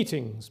of its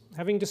meetings,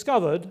 having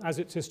discovered, as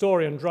its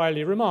historian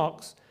dryly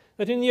remarks,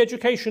 that in the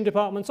Education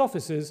Department's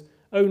offices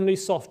only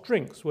soft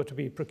drinks were to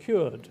be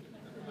procured.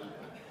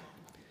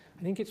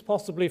 I think it's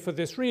possibly for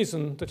this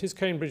reason that his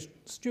Cambridge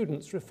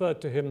students referred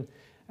to him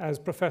as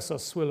Professor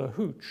Swiller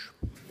Hooch.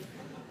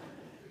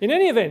 In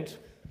any event,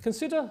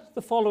 consider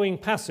the following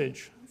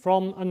passage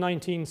from a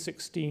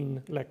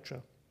 1916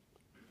 lecture.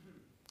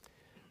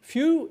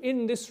 Few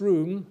in this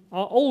room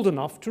are old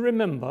enough to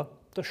remember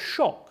the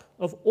shock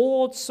of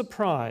awed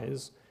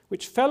surprise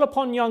which fell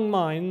upon young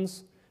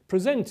minds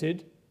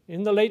presented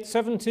in the late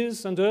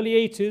 70s and early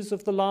 80s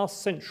of the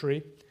last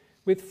century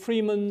with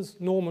Freeman's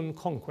Norman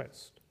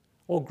Conquest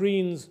or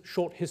Green's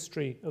Short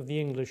History of the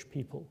English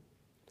People,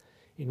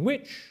 in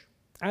which,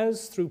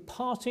 as through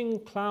parting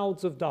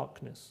clouds of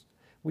darkness,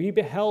 we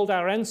beheld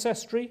our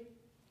ancestry,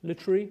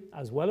 literary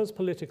as well as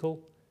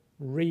political,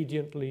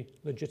 radiantly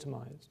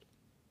legitimized.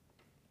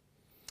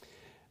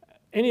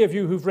 Any of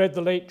you who've read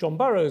the late John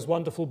Burroughs'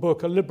 wonderful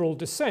book, A Liberal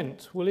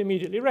Dissent, will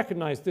immediately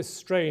recognize this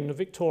strain of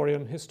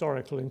Victorian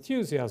historical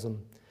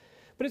enthusiasm.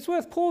 But it's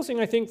worth pausing,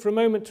 I think, for a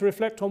moment to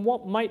reflect on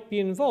what might be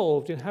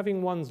involved in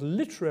having one's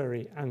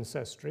literary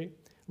ancestry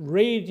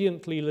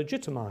radiantly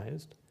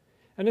legitimized,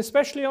 and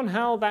especially on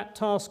how that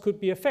task could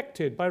be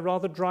affected by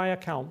rather dry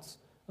accounts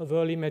of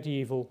early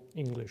medieval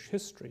English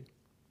history.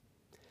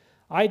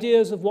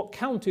 Ideas of what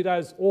counted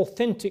as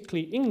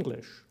authentically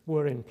English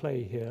were in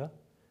play here,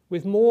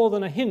 with more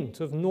than a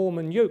hint of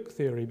Norman yoke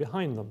theory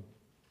behind them.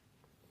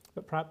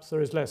 But perhaps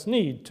there is less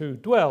need to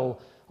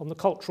dwell on the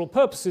cultural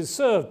purposes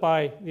served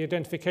by the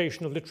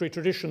identification of literary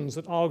traditions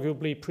that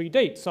arguably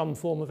predate some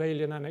form of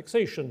alien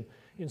annexation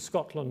in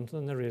Scotland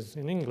than there is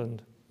in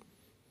England.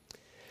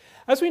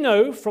 As we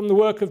know from the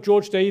work of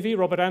George Davey,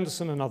 Robert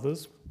Anderson and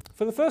others,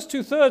 for the first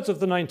two-thirds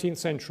of the 19th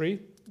century,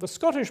 the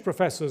Scottish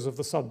professors of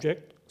the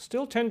subject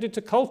still tended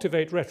to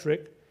cultivate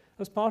rhetoric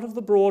as part of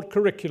the broad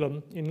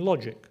curriculum in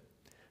logic,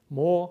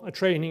 more a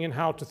training in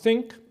how to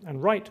think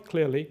and write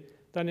clearly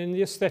than in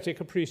the aesthetic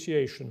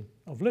appreciation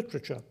of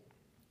literature.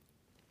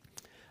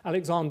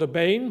 Alexander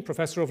Bain,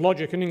 Professor of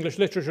Logic and English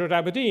Literature at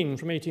Aberdeen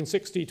from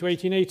 1860 to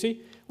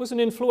 1880, was an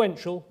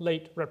influential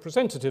late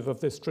representative of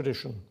this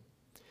tradition.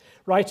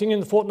 Writing in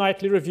the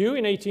Fortnightly Review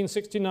in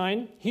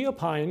 1869, he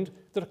opined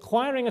that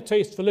acquiring a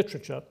taste for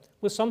literature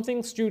was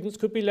something students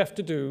could be left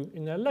to do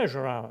in their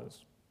leisure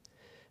hours.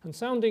 And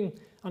sounding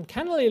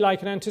uncannily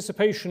like an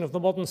anticipation of the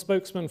modern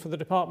spokesman for the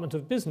Department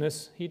of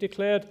Business, he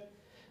declared,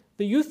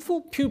 "The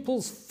youthful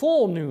pupils'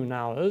 forenoon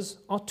hours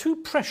are too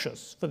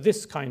precious for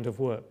this kind of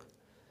work.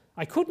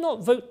 I could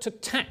not vote to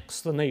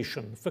tax the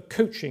nation for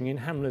coaching in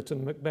Hamlet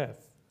and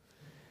Macbeth."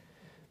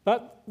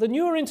 But the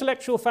newer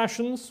intellectual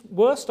fashions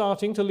were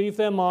starting to leave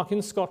their mark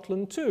in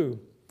Scotland too.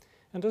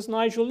 And as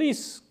Nigel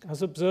Leese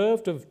has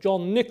observed of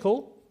John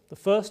Nicol, the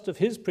first of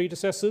his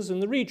predecessors in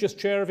the Regius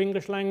Chair of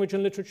English Language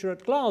and Literature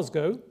at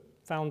Glasgow,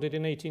 founded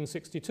in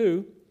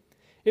 1862,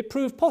 it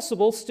proved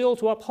possible still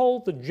to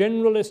uphold the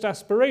generalist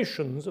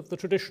aspirations of the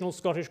traditional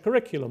Scottish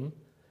curriculum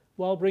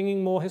while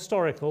bringing more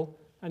historical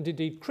and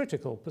indeed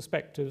critical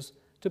perspectives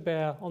to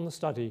bear on the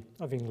study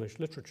of English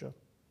literature.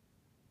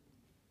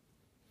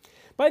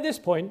 By this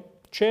point,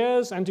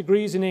 chairs and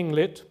degrees in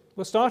Eng-Lit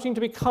were starting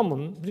to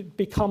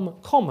become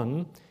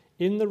common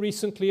in the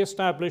recently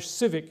established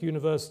civic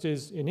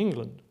universities in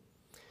England.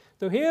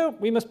 Though here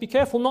we must be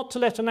careful not to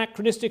let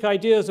anachronistic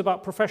ideas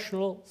about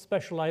professional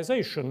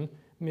specialization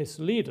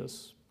mislead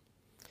us.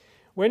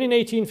 When in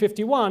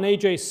 1851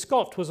 A.J.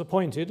 Scott was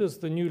appointed as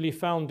the newly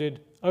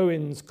founded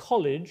Owens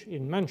College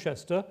in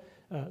Manchester,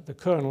 the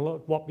colonel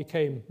at what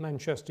became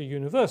Manchester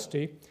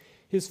University,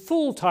 his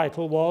full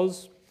title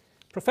was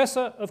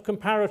Professor of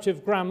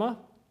Comparative Grammar,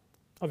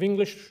 of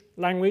English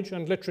Language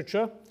and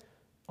Literature,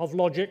 of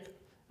Logic,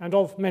 and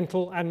of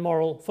Mental and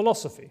Moral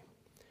Philosophy.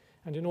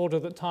 And in order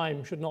that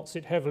time should not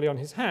sit heavily on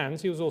his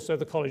hands, he was also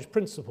the college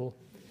principal.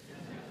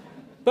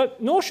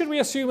 But nor should we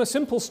assume a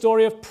simple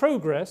story of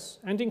progress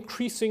and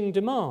increasing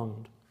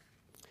demand.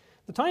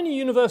 The tiny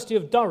University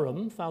of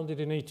Durham, founded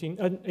in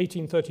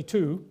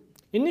 1832,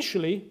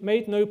 initially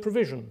made no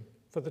provision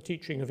for the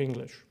teaching of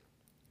English.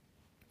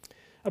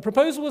 A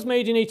proposal was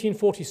made in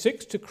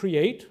 1846 to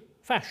create,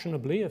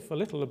 fashionably, if a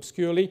little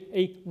obscurely,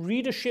 a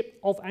readership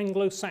of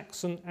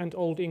Anglo-Saxon and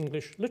Old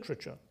English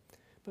literature,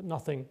 but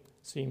nothing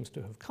seems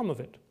to have come of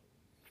it.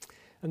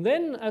 And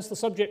then, as the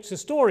subject's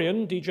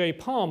historian, D.J.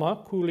 Palmer,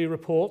 coolly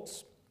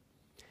reports,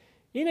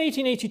 in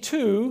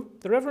 1882,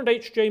 the Reverend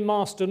H.J.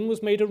 Marston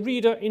was made a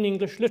reader in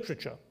English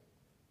literature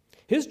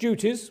His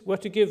duties were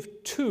to give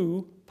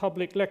 2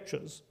 public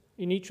lectures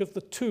in each of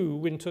the 2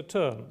 winter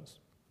terms.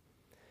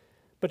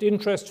 But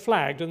interest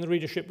flagged and the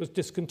readership was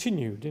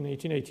discontinued in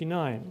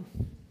 1889.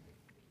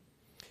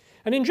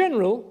 And in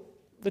general,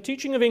 the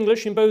teaching of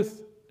English in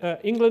both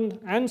England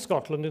and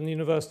Scotland in the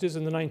universities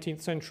in the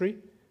 19th century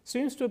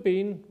seems to have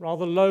been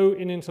rather low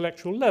in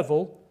intellectual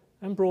level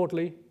and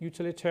broadly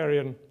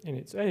utilitarian in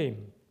its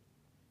aim.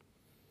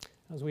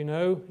 As we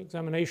know,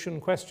 examination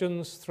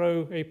questions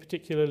throw a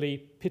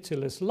particularly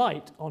pitiless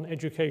light on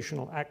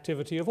educational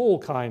activity of all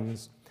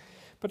kinds.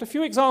 But a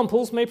few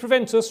examples may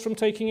prevent us from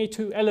taking a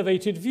too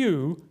elevated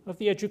view of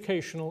the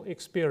educational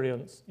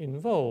experience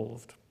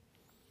involved.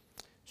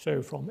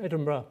 So from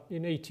Edinburgh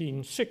in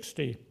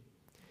 1860,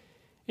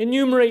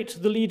 enumerate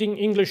the leading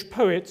English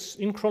poets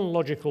in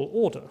chronological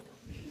order.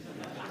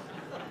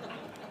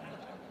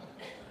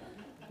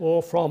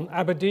 Or from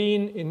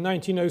Aberdeen in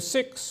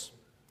 1906,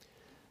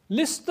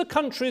 list the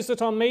countries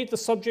that are made the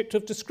subject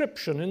of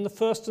description in the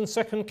first and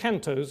second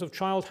cantos of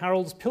Childe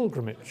Harold's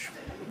Pilgrimage.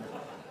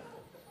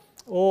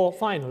 Or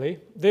finally,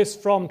 this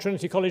from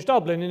Trinity College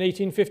Dublin in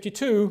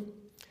 1852,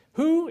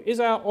 who is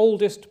our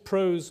oldest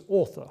prose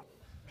author?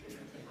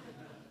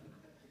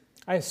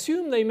 I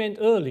assume they meant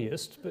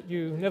earliest, but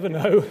you never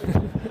know.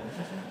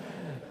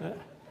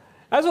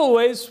 As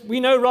always, we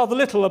know rather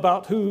little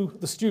about who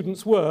the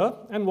students were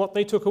and what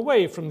they took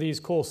away from these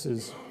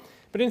courses.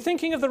 But in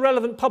thinking of the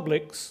relevant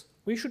publics,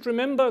 we should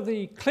remember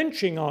the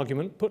clinching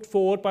argument put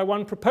forward by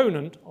one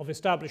proponent of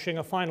establishing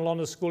a final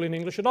honours school in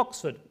English at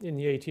Oxford in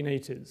the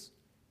 1880s.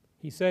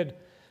 He said,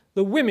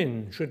 the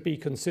women should be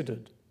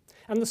considered,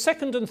 and the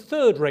second and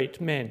third-rate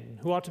men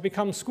who are to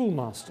become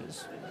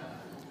schoolmasters.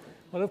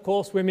 Well, of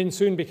course, women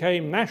soon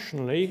became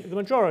nationally the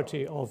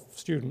majority of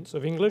students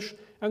of English,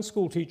 and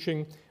school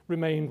teaching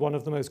remained one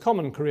of the most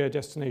common career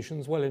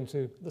destinations well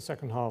into the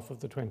second half of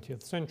the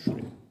 20th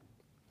century.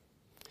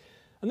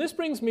 And this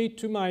brings me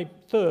to my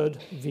third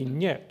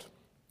vignette.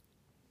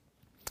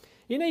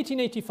 In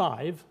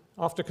 1885,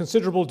 after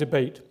considerable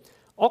debate,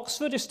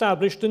 Oxford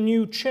established a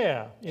new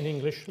chair in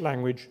English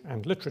language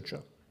and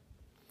literature.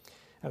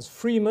 As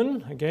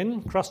Freeman,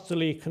 again,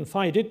 crustily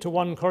confided to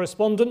one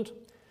correspondent,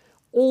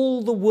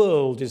 all the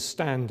world is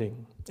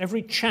standing.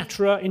 Every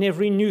chatterer in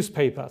every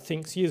newspaper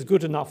thinks he is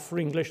good enough for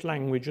English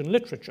language and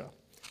literature.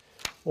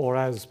 Or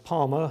as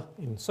Palmer,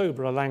 in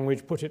soberer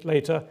language, put it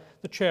later,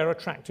 the chair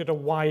attracted a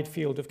wide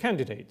field of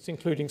candidates,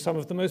 including some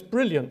of the most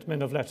brilliant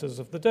men of letters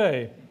of the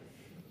day.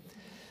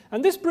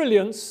 And this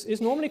brilliance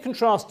is normally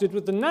contrasted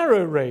with the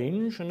narrow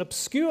range and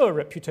obscure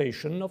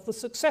reputation of the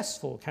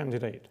successful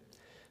candidate,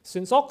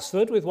 since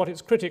Oxford, with what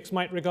its critics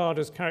might regard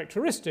as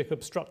characteristic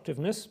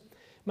obstructiveness,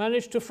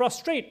 managed to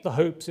frustrate the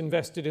hopes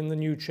invested in the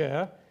new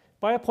chair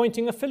by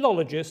appointing a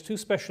philologist who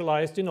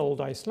specialised in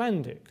Old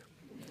Icelandic.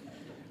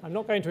 I'm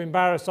not going to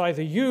embarrass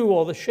either you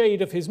or the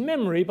shade of his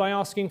memory by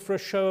asking for a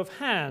show of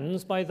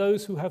hands by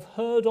those who have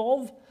heard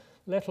of,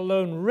 let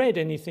alone read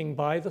anything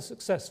by, the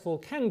successful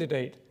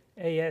candidate,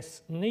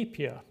 A.S.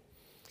 Napier.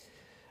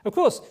 Of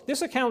course,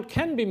 this account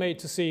can be made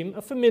to seem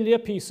a familiar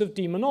piece of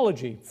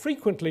demonology,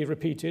 frequently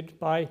repeated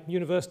by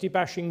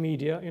university-bashing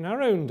media in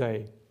our own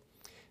day.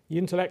 The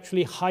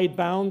intellectually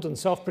hidebound and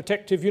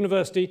self-protective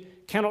university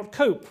cannot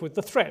cope with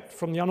the threat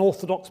from the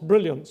unorthodox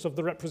brilliance of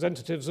the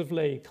representatives of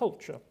lay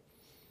culture.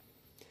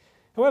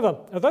 However,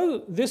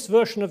 although this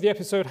version of the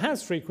episode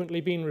has frequently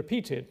been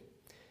repeated,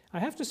 I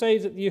have to say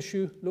that the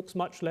issue looks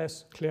much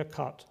less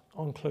clear-cut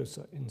on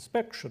closer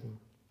inspection.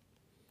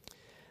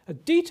 A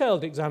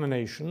detailed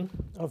examination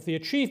of the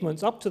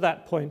achievements up to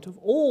that point of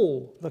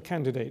all the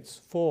candidates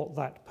for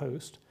that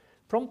post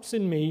prompts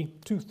in me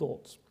 2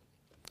 thoughts.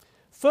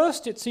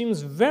 First, it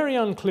seems very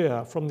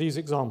unclear from these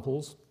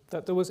examples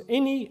that there was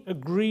any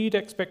agreed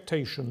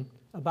expectation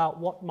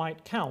about what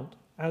might count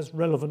as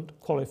relevant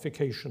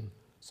qualification.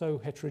 So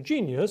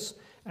heterogeneous,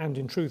 and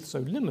in truth so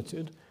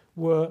limited,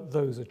 were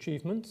those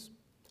achievements.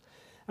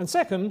 And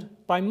second,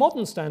 by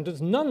modern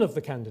standards, none of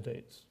the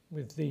candidates,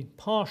 with the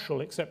partial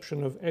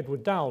exception of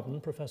Edward Dowden,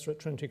 professor at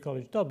Trinity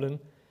College Dublin,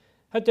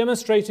 had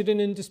demonstrated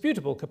an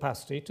indisputable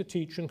capacity to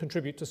teach and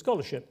contribute to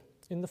scholarship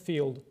in the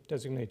field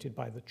designated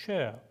by the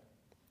chair.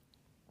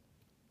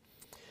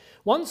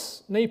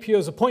 Once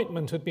Napier's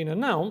appointment had been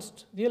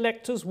announced, the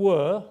electors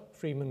were,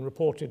 Freeman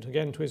reported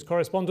again to his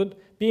correspondent,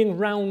 being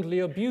roundly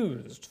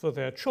abused for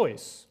their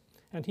choice,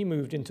 and he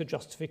moved into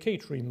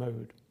justificatory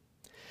mode.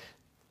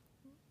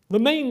 The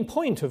main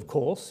point, of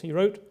course, he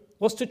wrote,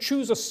 was to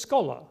choose a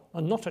scholar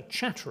and not a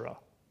chatterer.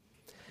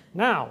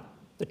 Now,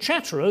 the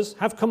chatterers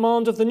have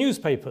command of the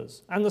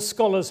newspapers, and the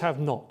scholars have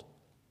not.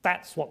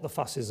 That's what the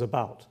fuss is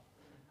about.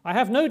 I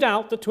have no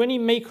doubt that to any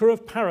maker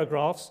of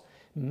paragraphs,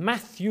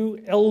 Matthew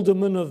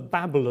Elderman of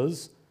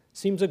Babblers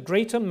seems a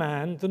greater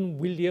man than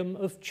William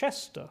of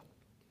Chester.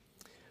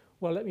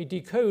 Well, let me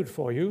decode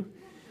for you.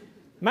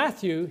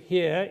 Matthew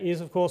here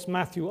is, of course,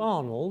 Matthew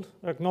Arnold,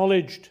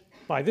 acknowledged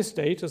by this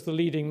date as the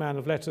leading man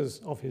of letters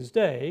of his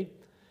day,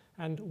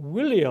 and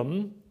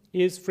William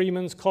is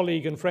Freeman's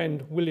colleague and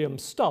friend William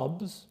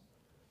Stubbs,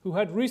 who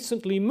had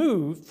recently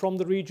moved from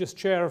the Regius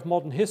Chair of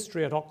Modern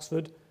History at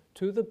Oxford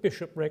to the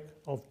bishopric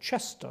of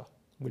Chester,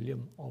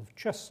 William of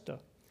Chester,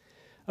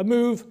 a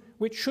move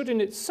which should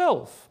in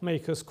itself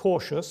make us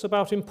cautious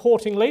about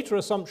importing later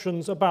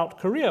assumptions about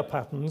career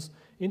patterns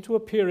into a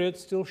period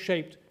still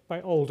shaped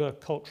by older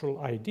cultural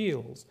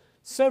ideals.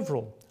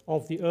 Several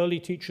of the early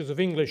teachers of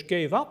English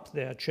gave up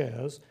their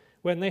chairs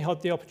when they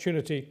had the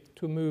opportunity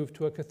to move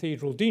to a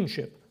cathedral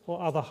deanship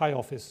or other high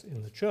office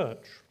in the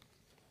church.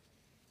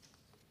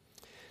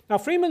 Now,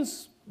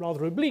 Freeman's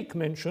rather oblique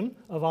mention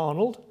of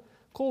Arnold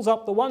calls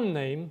up the one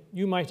name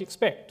you might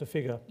expect to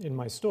figure in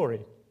my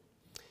story.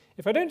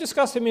 If I don't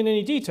discuss him in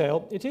any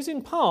detail, it is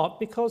in part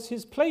because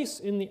his place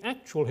in the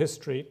actual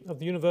history of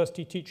the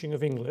university teaching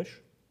of English,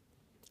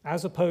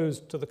 as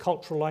opposed to the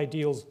cultural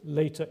ideals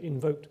later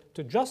invoked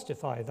to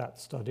justify that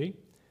study,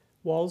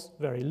 was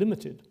very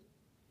limited.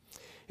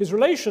 His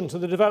relation to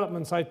the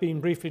developments I've been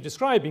briefly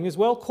describing is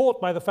well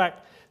caught by the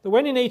fact that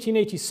when in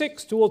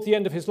 1886, towards the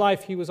end of his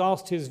life, he was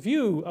asked his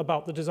view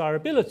about the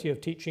desirability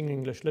of teaching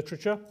English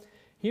literature,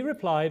 he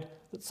replied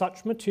that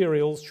such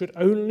materials should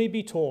only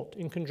be taught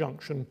in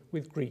conjunction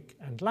with Greek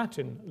and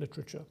Latin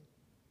literature.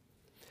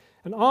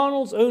 And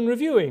Arnold's own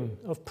reviewing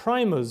of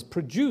primers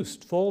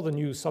produced for the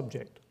new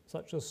subject,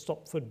 such as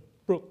Stopford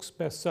Brooke's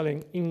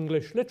best-selling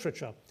English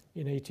Literature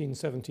in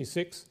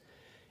 1876,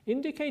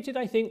 indicated,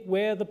 I think,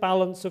 where the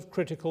balance of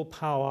critical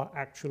power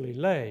actually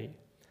lay.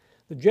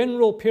 The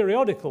general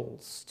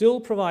periodicals still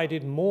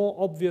provided more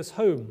obvious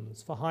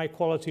homes for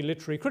high-quality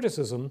literary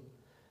criticism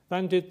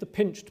than did the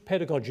pinched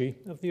pedagogy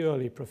of the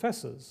early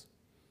professors,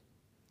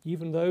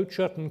 even though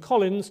Churton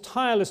Collins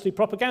tirelessly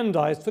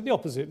propagandized for the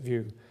opposite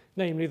view,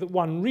 namely that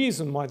one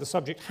reason why the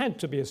subject had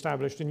to be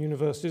established in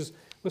universities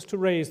was to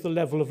raise the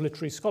level of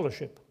literary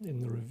scholarship in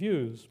the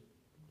reviews.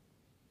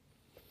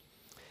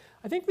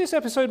 I think this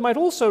episode might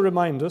also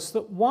remind us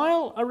that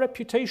while a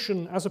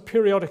reputation as a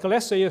periodical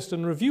essayist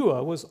and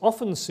reviewer was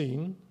often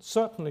seen,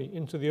 certainly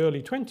into the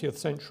early 20th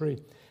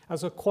century,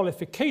 as a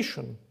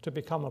qualification to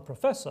become a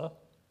professor,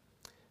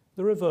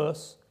 the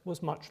reverse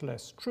was much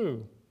less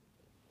true.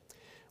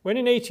 When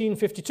in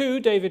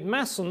 1852 David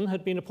Masson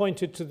had been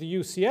appointed to the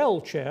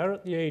UCL chair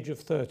at the age of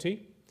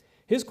 30,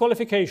 his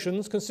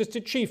qualifications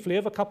consisted chiefly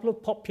of a couple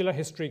of popular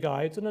history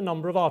guides and a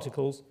number of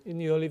articles in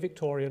the early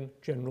Victorian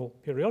general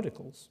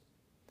periodicals.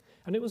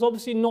 And it was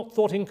obviously not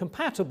thought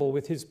incompatible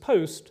with his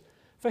post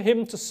for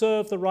him to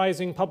serve the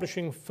rising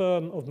publishing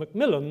firm of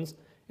Macmillan's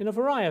in a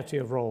variety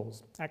of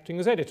roles, acting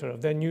as editor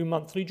of their new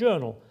monthly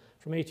journal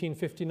from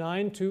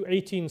 1859 to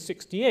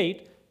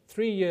 1868,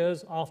 3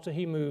 years after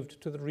he moved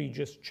to the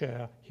Regius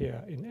chair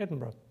here in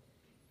Edinburgh.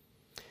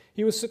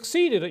 He was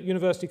succeeded at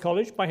University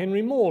College by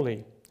Henry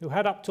Morley, who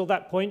had up till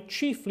that point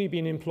chiefly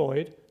been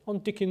employed on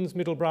Dickens'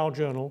 Middlebrow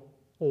Journal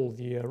all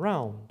the year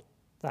round.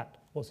 That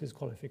was his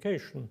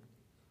qualification.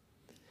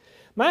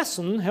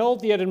 Masson held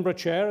the Edinburgh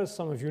chair, as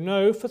some of you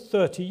know, for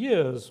 30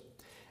 years.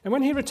 And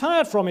when he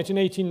retired from it in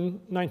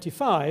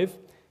 1895,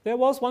 there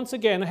was once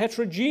again a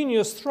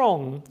heterogeneous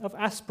throng of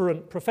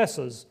aspirant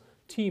professors,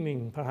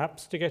 teeming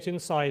perhaps to get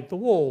inside the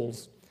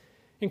walls,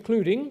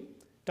 including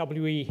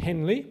W.E.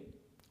 Henley,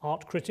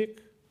 art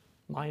critic,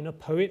 minor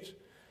poet,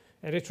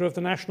 editor of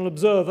the National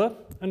Observer,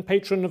 and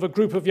patron of a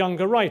group of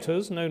younger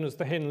writers known as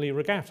the Henley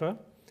Regatta,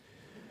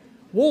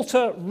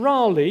 Walter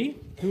Raleigh,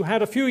 who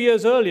had a few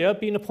years earlier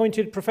been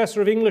appointed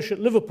Professor of English at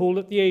Liverpool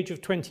at the age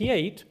of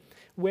 28,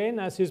 when,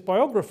 as his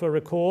biographer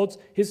records,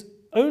 his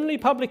only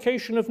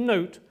publication of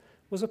note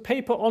was a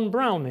paper on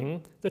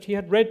Browning that he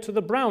had read to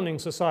the Browning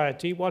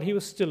Society while he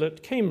was still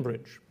at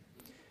Cambridge.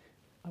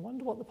 I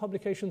wonder what the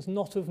publications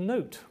not of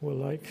note were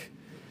like.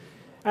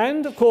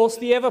 And, of course,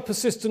 the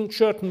ever-persistent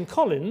Churton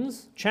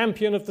Collins,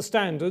 champion of the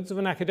standards of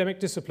an academic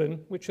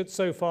discipline which had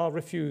so far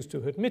refused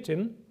to admit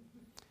him.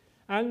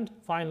 And,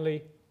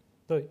 finally,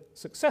 the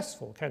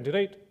successful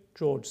candidate,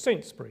 George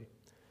Saintsbury,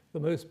 the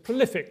most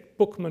prolific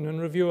bookman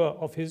and reviewer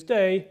of his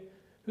day,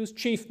 whose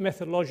chief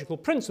methodological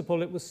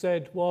principle, it was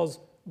said, was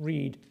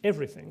read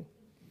everything.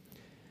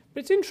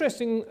 But it's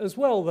interesting as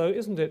well, though,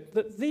 isn't it,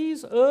 that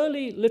these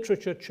early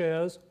literature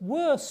chairs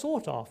were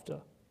sought after,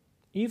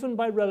 even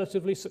by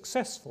relatively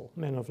successful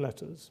men of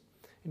letters,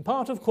 in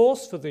part, of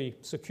course, for the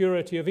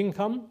security of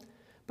income,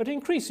 but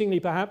increasingly,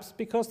 perhaps,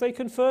 because they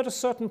conferred a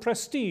certain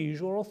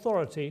prestige or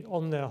authority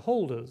on their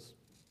holders.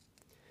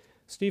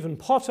 Stephen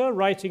Potter,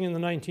 writing in the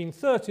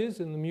 1930s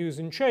in The Muse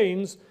in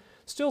Chains,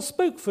 still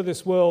spoke for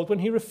this world when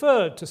he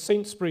referred to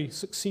Saintsbury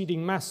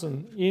succeeding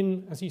Masson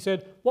in, as he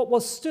said, what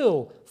was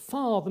still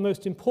far the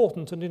most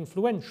important and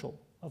influential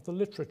of the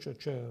literature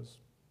chairs.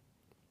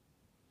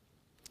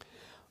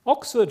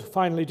 Oxford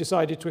finally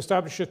decided to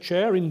establish a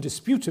chair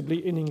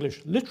indisputably in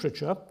English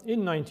literature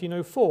in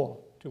 1904,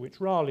 to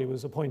which Raleigh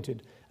was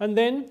appointed, and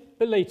then,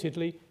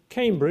 belatedly,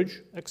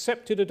 Cambridge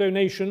accepted a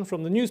donation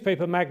from the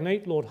newspaper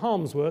magnate Lord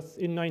Harmsworth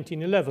in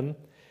 1911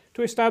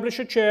 to establish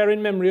a chair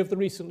in memory of the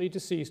recently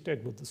deceased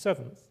Edward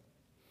VII.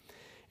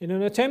 In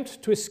an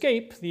attempt to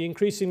escape the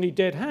increasingly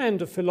dead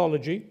hand of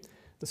philology,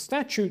 the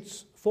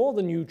statutes for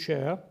the new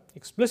chair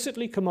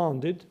explicitly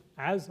commanded,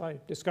 as I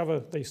discover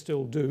they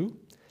still do,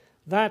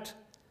 that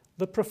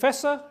 "The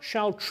professor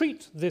shall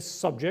treat this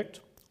subject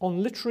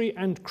on literary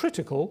and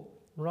critical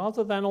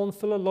rather than on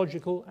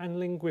philological and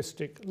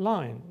linguistic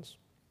lines."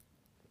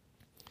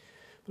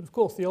 But of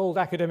course, the old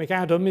academic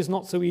Adam is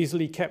not so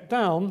easily kept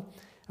down,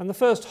 and the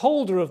first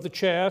holder of the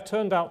chair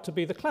turned out to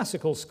be the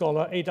classical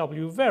scholar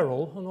A.W.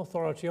 Verrill, an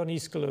authority on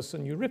Aeschylus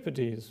and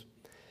Euripides.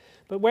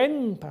 But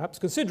when, perhaps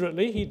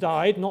considerately, he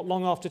died not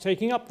long after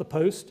taking up the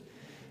post,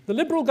 the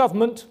Liberal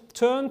government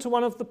turned to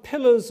one of the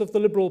pillars of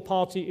the Liberal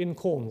Party in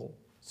Cornwall,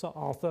 Sir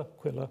Arthur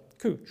Quiller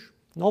Couch,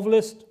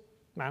 novelist,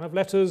 man of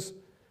letters,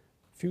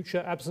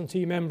 future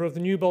absentee member of the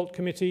Newbolt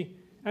Committee,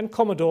 and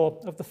Commodore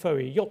of the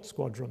Fowey Yacht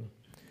Squadron.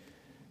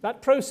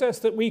 That process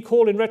that we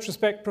call in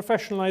retrospect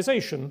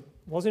professionalisation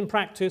was in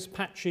practice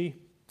patchy,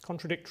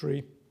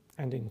 contradictory,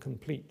 and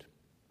incomplete.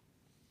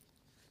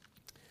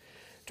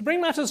 To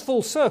bring matters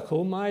full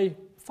circle, my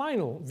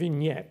final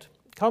vignette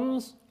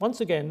comes once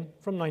again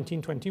from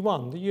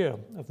 1921, the year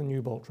of the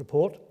Newbolt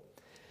Report,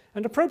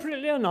 and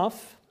appropriately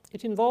enough,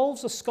 it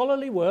involves a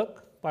scholarly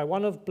work by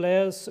one of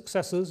Blair's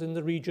successors in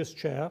the Regius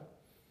Chair,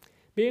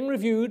 being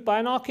reviewed by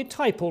an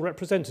archetypal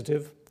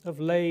representative of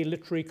lay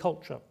literary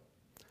culture,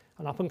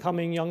 an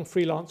up-and-coming young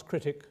freelance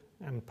critic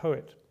and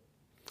poet.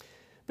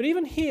 But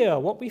even here,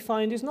 what we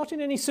find is not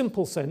in any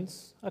simple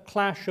sense a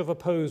clash of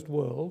opposed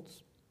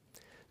worlds,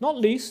 not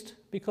least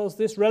because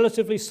this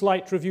relatively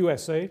slight review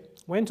essay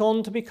went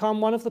on to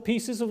become one of the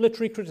pieces of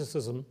literary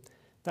criticism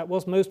that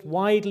was most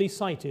widely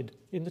cited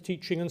in the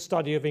teaching and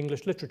study of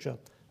English literature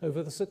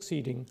over the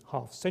succeeding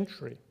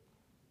half-century.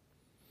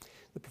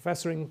 The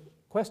professor in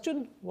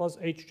question was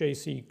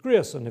H.J.C.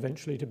 Grierson,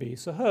 eventually to be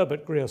Sir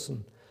Herbert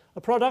Grierson,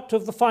 a product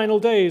of the final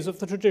days of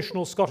the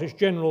traditional Scottish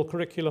general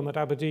curriculum at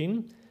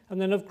Aberdeen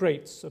and then of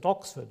Greats at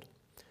Oxford,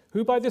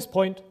 who by this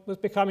point was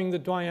becoming the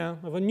doyen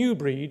of a new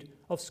breed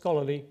of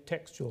scholarly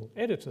textual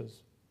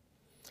editors.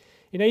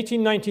 In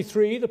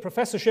 1893, the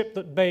professorship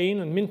that Bain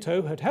and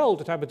Minto had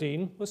held at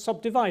Aberdeen was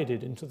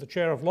subdivided into the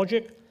chair of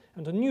logic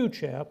and a new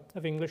chair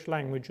of English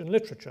language and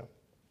literature.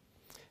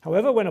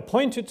 However, when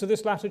appointed to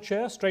this latter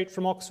chair straight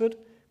from Oxford,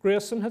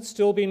 Grierson had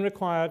still been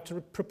required to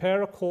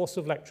prepare a course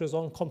of lectures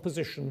on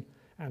composition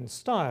and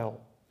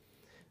style.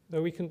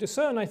 Though we can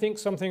discern, I think,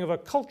 something of a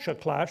culture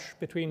clash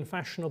between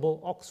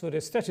fashionable Oxford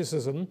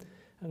aestheticism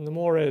and the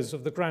mores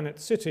of the Granite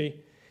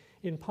City,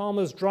 in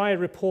Palmer's dry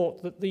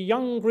report that the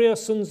young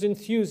Grierson's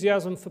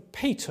enthusiasm for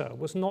Pater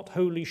was not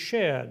wholly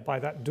shared by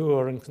that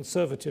dour and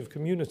conservative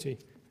community.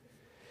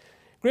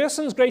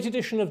 Grierson's great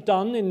edition of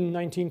Donne in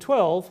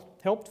 1912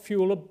 helped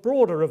fuel a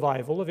broader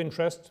revival of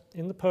interest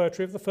in the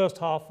poetry of the first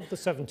half of the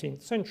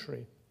 17th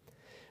century.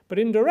 But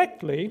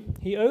indirectly,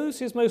 he owes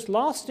his most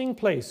lasting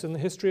place in the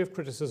history of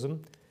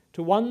criticism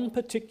to one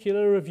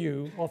particular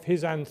review of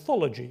his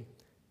anthology,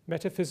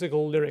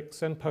 Metaphysical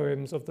Lyrics and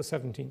Poems of the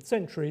 17th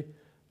Century,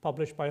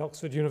 published by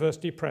Oxford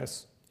University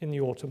Press in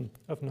the autumn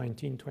of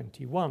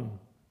 1921.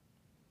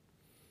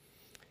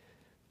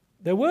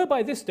 There were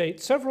by this date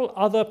several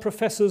other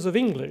professors of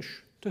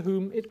English to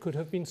whom it could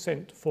have been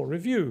sent for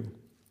review.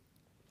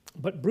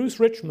 But Bruce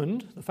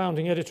Richmond, the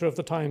founding editor of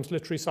the Times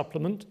Literary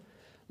Supplement,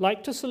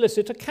 liked to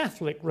solicit a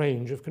Catholic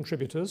range of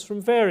contributors from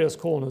various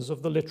corners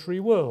of the literary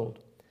world.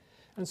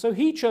 And so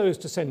he chose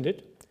to send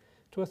it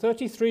to a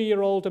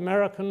 33-year-old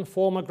American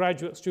former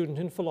graduate student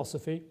in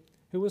philosophy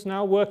who was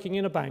now working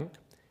in a bank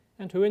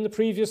and who in the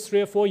previous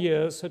 3 or 4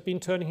 years had been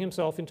turning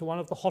himself into one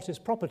of the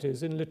hottest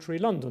properties in literary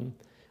London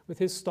with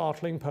his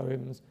startling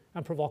poems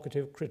and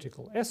provocative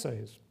critical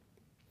essays.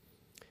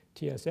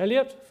 T.S.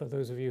 Eliot, for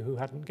those of you who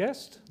hadn't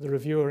guessed, the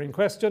reviewer in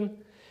question,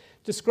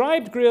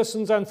 described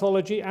Grierson's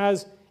anthology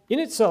as in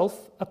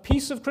itself a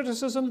piece of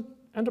criticism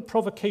and a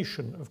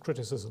provocation of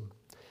criticism.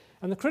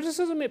 And the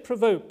criticism it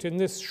provoked in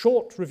this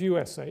short review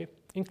essay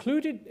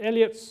included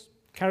Eliot's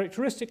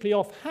characteristically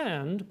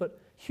offhand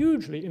but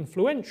hugely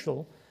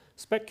influential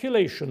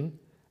speculation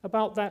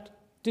about that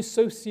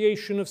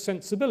dissociation of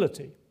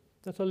sensibility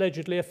that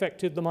allegedly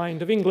affected the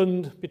mind of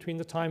England between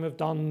the time of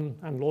Donne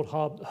and Lord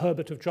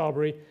Herbert of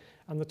Jarbury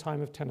and the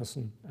time of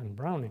Tennyson and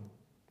Browning.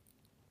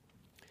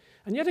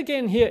 And yet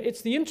again here,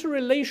 it's the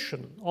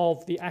interrelation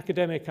of the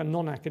academic and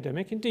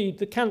non-academic, indeed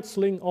the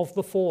cancelling of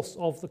the force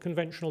of the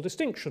conventional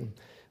distinction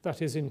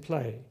that is in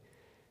play,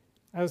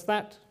 as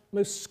that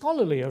most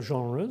scholarly of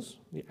genres,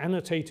 the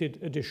annotated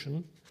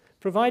edition,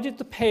 provided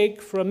the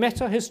peg for a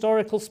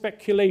meta-historical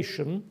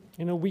speculation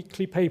in a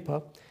weekly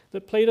paper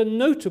that played a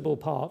notable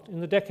part in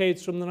the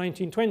decades from the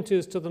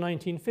 1920s to the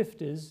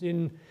 1950s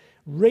in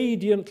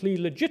radiantly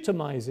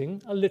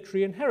legitimizing a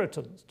literary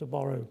inheritance, to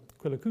borrow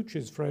Quiller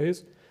Couch's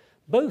phrase,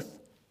 both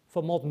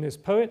for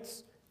modernist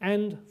poets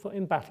and for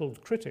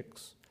embattled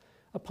critics,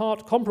 a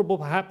part comparable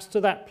perhaps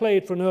to that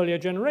played for an earlier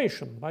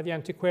generation by the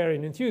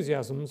antiquarian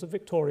enthusiasms of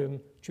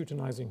Victorian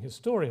Teutonizing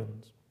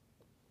historians.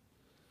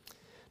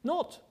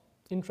 Not,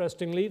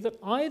 interestingly, that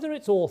either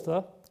its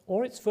author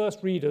or its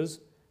first readers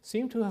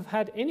seem to have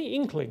had any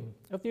inkling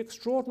of the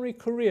extraordinary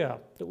career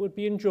that would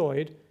be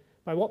enjoyed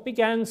by what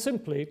began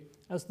simply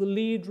as the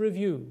lead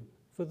review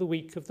for the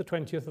week of the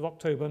 20th of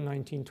October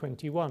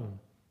 1921.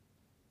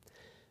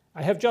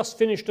 I have just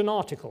finished an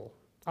article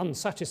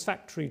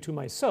unsatisfactory to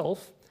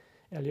myself,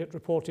 Eliot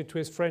reported to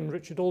his friend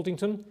Richard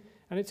Aldington,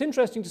 and it's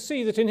interesting to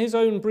see that in his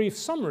own brief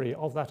summary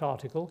of that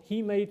article,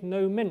 he made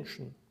no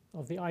mention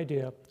of the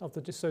idea of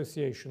the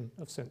dissociation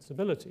of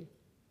sensibility.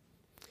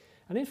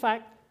 And in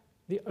fact,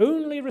 the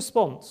only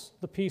response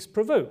the piece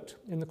provoked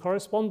in the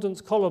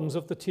correspondence columns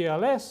of the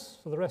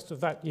TLS for the rest of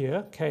that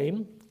year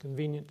came,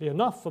 conveniently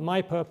enough for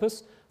my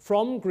purpose,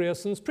 from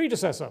Grierson's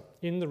predecessor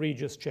in the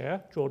Regius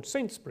Chair, George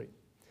Saintsbury.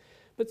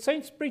 But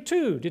Saintsbury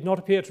too did not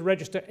appear to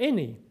register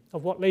any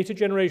of what later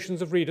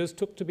generations of readers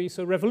took to be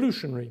so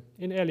revolutionary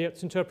in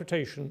Eliot's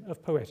interpretation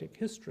of poetic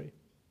history.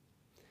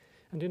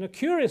 And in a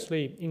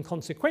curiously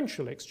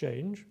inconsequential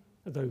exchange,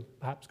 though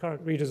perhaps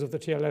current readers of the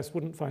TLS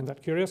wouldn't find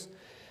that curious,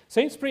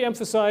 Saintsbury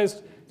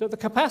emphasized that the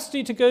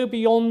capacity to go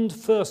beyond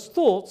first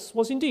thoughts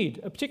was indeed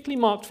a particularly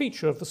marked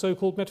feature of the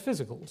so-called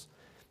metaphysicals.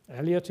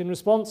 Eliot, in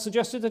response,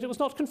 suggested that it was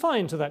not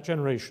confined to that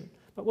generation,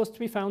 but was to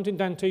be found in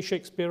Dante,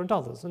 Shakespeare, and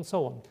others, and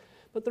so on.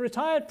 But the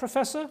retired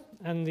professor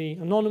and the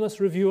anonymous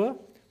reviewer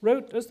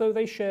wrote as though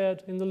they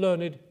shared in the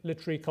learned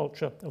literary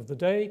culture of the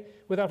day,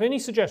 without any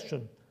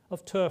suggestion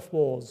of turf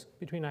wars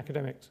between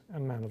academics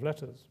and man of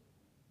letters.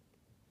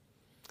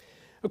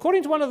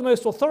 According to one of the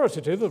most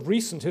authoritative of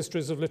recent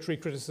histories of literary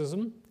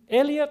criticism,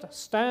 Eliot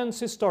stands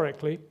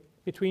historically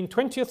between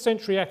 20th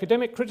century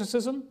academic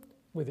criticism,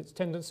 with its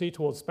tendency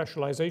towards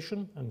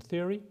specialization and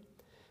theory,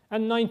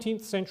 and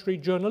 19th century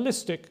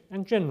journalistic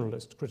and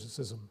generalist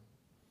criticism.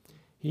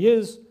 He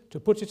is, to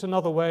put it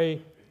another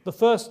way, the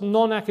first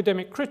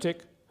non-academic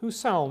critic who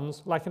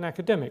sounds like an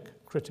academic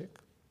critic.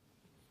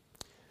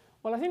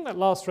 Well, I think that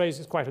last phrase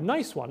is quite a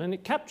nice one, and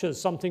it captures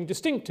something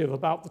distinctive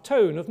about the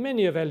tone of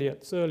many of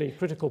Eliot's early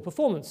critical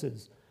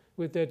performances,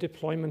 with their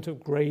deployment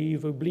of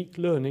grave, oblique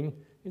learning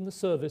in the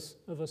service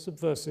of a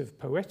subversive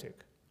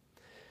poetic.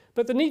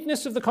 But the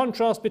neatness of the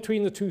contrast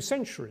between the two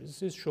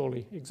centuries is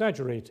surely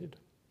exaggerated.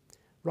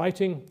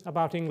 Writing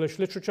about English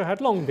literature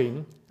had long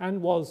been,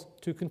 and was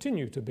to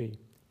continue to be,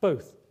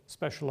 both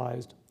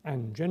specialized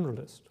and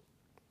generalist.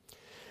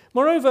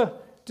 Moreover,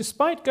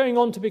 despite going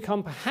on to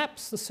become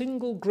perhaps the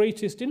single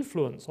greatest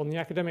influence on the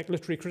academic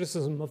literary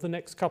criticism of the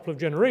next couple of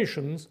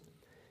generations,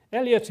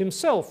 Eliot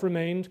himself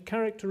remained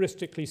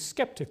characteristically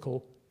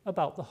skeptical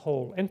about the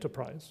whole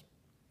enterprise.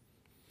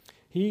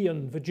 He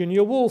and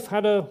Virginia Woolf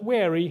had a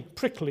wary,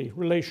 prickly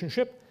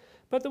relationship,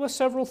 but there were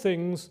several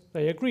things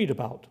they agreed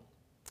about,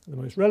 the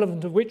most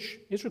relevant of which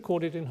is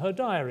recorded in her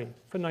diary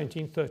for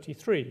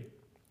 1933.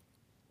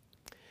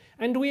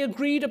 And we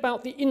agreed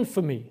about the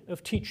infamy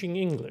of teaching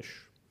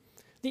English,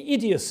 the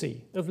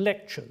idiocy of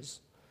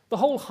lectures, the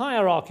whole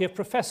hierarchy of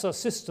professor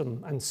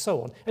system, and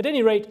so on. At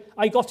any rate,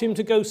 I got him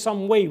to go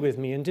some way with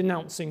me in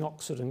denouncing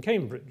Oxford and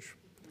Cambridge.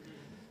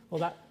 Well,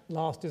 that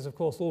last is, of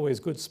course, always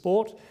good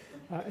sport,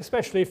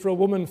 especially for a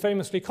woman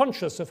famously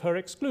conscious of her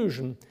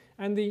exclusion,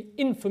 and the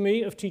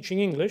infamy of teaching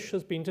English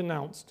has been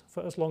denounced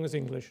for as long as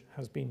English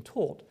has been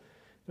taught.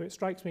 Though it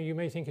strikes me you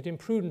may think it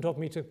imprudent of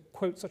me to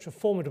quote such a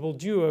formidable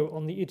duo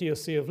on the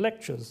idiocy of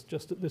lectures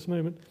just at this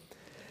moment.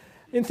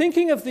 In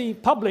thinking of the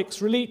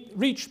publics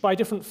reached by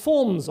different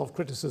forms of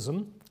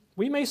criticism,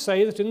 we may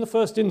say that in the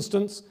first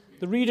instance,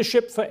 the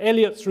readership for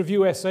Eliot's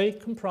review essay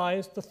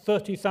comprised the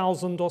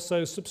 30,000 or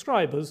so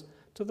subscribers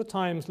to the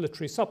Times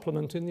Literary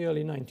Supplement in the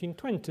early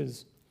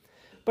 1920s.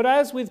 But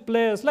as with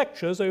Blair's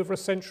lectures over a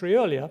century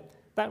earlier,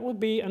 that would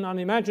be an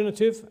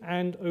unimaginative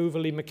and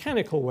overly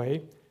mechanical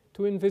way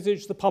to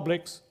envisage the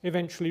publics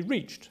eventually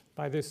reached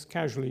by this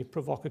casually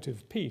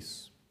provocative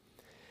piece.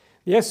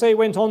 The essay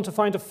went on to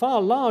find a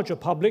far larger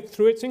public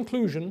through its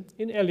inclusion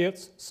in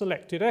Eliot's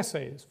Selected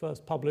Essays,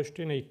 first published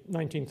in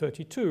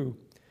 1932,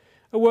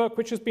 a work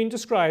which has been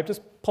described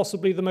as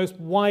possibly the most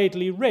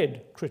widely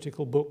read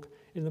critical book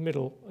in the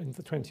middle of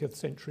the 20th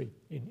century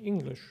in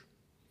English.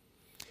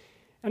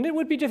 And it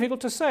would be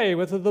difficult to say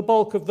whether the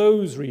bulk of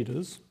those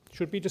readers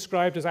should be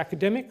described as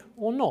academic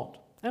or not,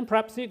 and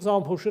perhaps the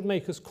example should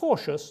make us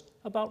cautious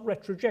about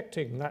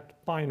retrojecting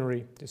that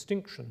binary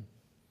distinction.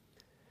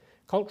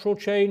 Cultural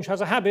change has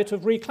a habit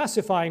of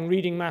reclassifying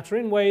reading matter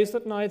in ways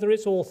that neither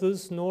its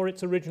authors nor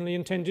its originally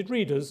intended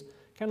readers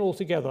can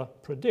altogether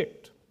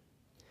predict.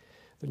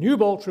 The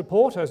Newbolt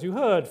report, as you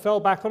heard, fell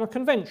back on a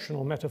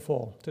conventional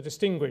metaphor to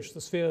distinguish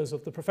the spheres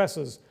of the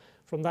professors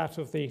from that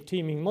of the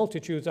teeming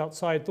multitudes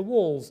outside the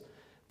walls.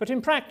 But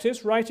in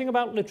practice, writing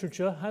about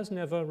literature has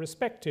never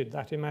respected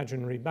that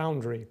imaginary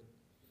boundary.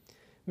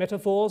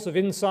 Metaphors of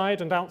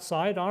inside and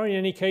outside are in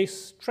any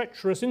case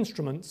treacherous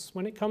instruments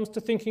when it comes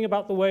to thinking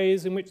about the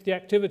ways in which the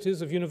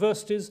activities of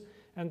universities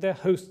and their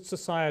host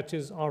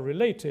societies are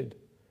related,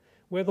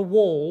 where the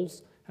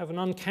walls have an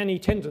uncanny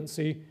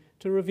tendency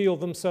to reveal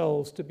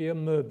themselves to be a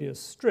Möbius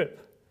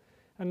strip,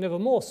 and never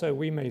more so,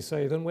 we may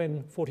say, than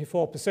when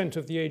 44%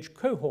 of the age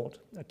cohort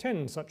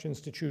attend such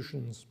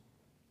institutions.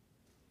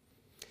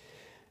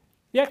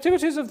 The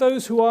activities of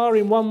those who are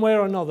in one way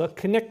or another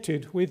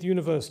connected with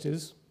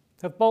universities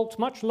have bulked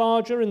much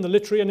larger in the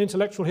literary and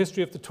intellectual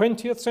history of the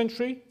 20th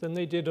century than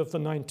they did of the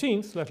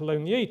 19th, let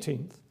alone the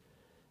 18th,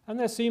 and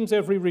there seems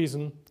every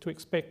reason to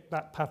expect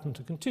that pattern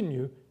to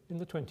continue in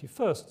the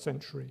 21st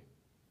century.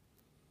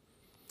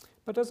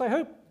 But as I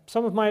hope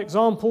some of my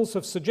examples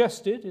have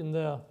suggested in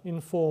their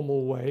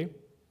informal way,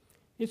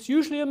 it's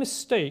usually a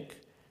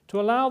mistake to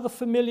allow the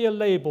familiar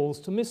labels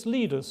to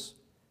mislead us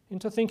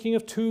into thinking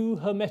of two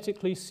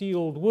hermetically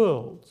sealed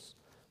worlds,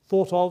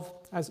 thought of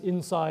as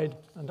inside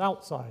and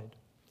outside,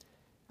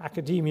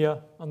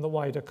 academia and the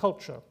wider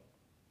culture,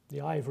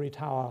 the ivory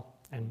tower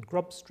and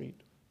Grub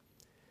Street.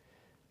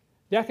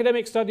 The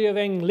academic study of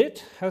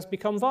Eng-Lit has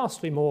become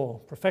vastly more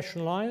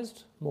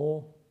professionalised,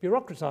 more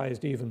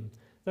bureaucratised even,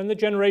 than the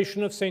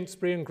generation of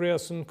Saintsbury and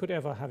Grierson could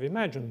ever have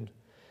imagined.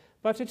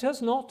 But it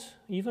has not,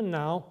 even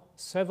now,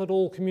 severed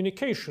all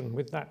communication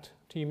with that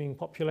teeming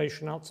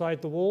population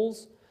outside the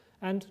walls,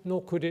 and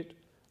nor could it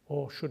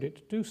or should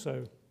it do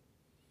so.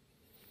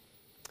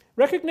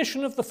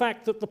 Recognition of the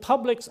fact that the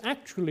publics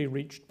actually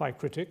reached by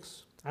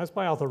critics, as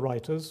by other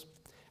writers,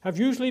 have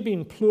usually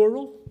been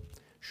plural,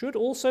 should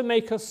also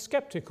make us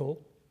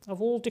sceptical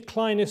of all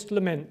declinist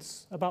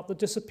laments about the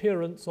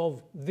disappearance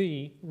of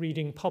the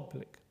reading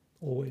public,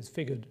 always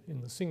figured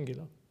in the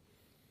singular.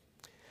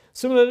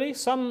 Similarly,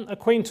 some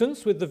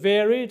acquaintance with the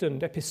varied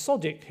and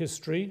episodic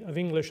history of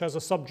English as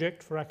a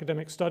subject for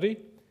academic study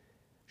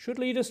should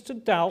lead us to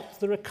doubt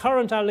the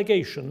recurrent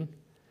allegation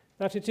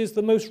that it is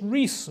the most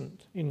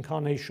recent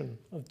incarnation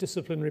of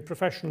disciplinary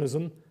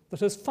professionalism that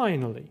has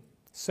finally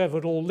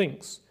severed all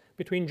links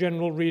between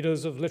general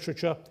readers of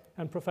literature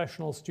and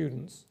professional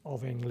students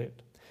of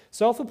Eng-Lit.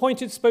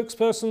 Self-appointed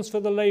spokespersons for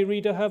the lay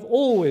reader have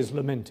always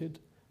lamented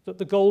that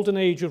the golden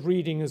age of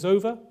reading is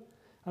over,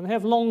 and they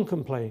have long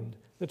complained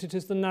that it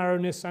is the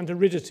narrowness and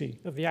aridity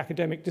of the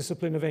academic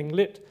discipline of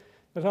Eng-Lit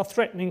that are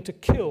threatening to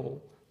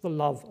kill the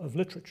love of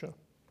literature.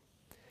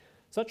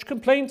 Such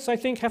complaints, I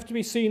think, have to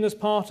be seen as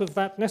part of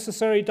that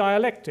necessary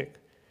dialectic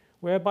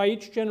whereby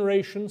each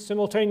generation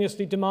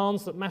simultaneously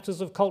demands that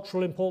matters of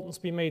cultural importance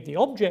be made the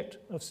object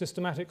of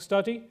systematic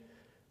study,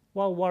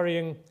 while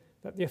worrying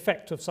that the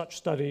effect of such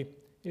study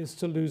is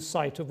to lose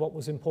sight of what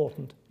was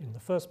important in the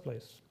first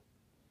place.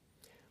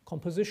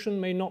 Composition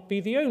may not be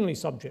the only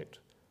subject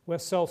where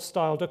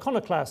self-styled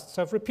iconoclasts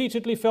have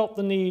repeatedly felt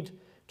the need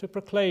to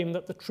proclaim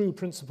that the true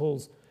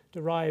principles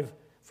derive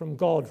from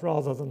God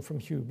rather than from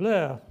Hugh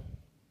Blair.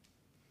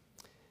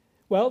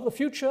 Well, the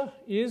future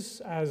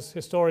is, as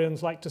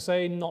historians like to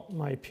say, not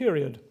my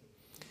period.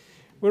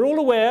 We're all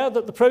aware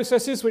that the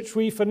processes which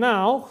we for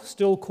now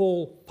still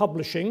call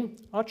publishing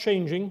are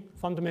changing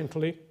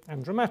fundamentally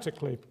and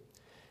dramatically.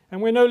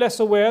 And we're no less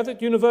aware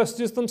that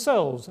universities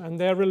themselves and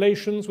their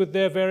relations with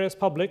their various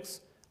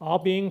publics are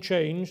being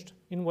changed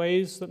in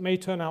ways that may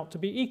turn out to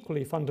be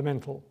equally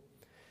fundamental.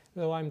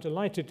 Though I'm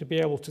delighted to be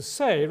able to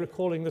say,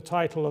 recalling the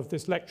title of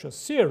this lecture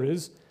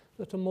series,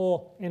 that a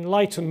more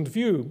enlightened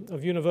view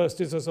of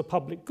universities as a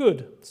public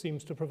good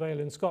seems to prevail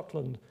in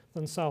Scotland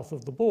than south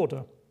of the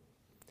border.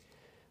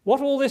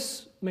 What all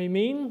this may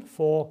mean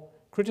for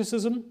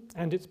criticism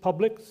and its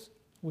publics,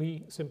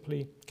 we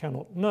simply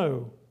cannot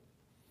know.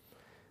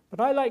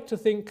 But I like to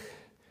think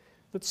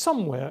that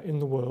somewhere in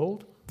the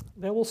world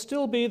there will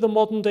still be the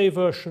modern-day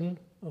version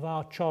of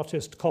our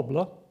Chartist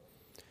cobbler,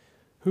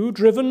 who,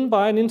 driven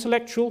by an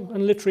intellectual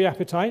and literary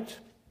appetite,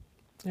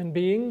 and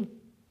being,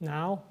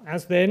 now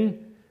as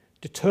then,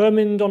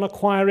 determined on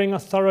acquiring a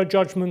thorough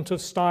judgment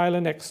of style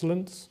and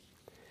excellence,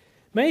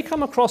 may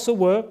come across a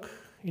work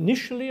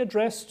initially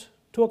addressed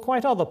to a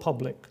quite other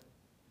public,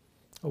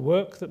 a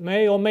work that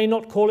may or may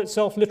not call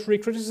itself literary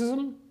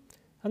criticism,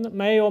 and that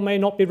may or may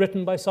not be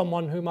written by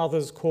someone whom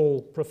others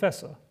call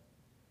professor,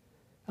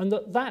 and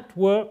that that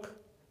work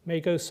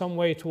may go some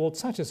way towards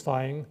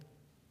satisfying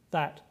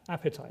that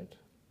appetite.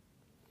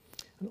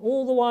 And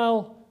all the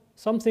while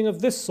something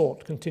of this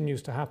sort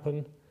continues to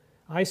happen,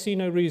 I see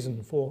no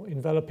reason for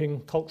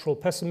enveloping cultural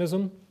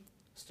pessimism,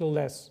 still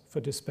less for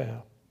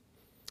despair.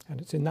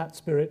 And it's in that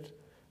spirit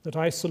that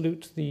I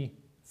salute the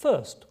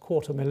first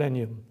quarter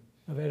millennium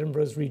of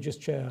Edinburgh's Regis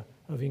Chair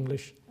of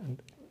English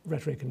and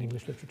Rhetoric and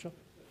English Literature.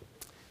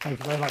 Thank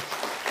you very much.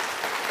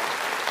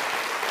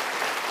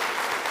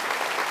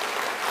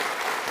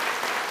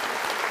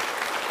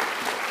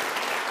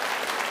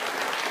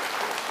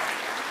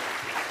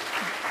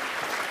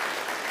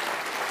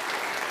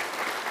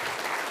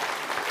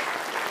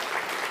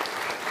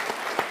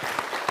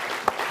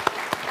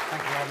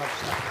 Thank you very much,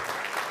 Stefan.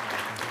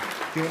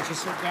 Do you want to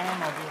sit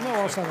down? Or do you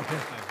No, I'll stand up here.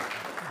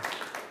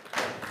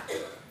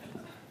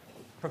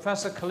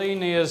 Professor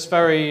Collini has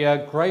very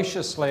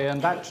graciously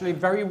and actually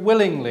very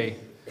willingly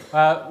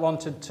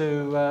wanted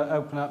to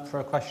open up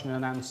for a question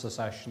and answer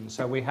session.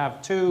 So we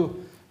have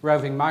two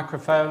roving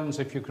microphones.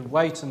 If you could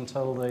wait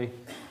until the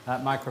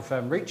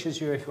microphone reaches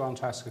you if you want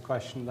to ask a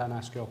question, then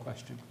ask your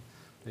question.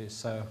 Please,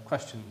 so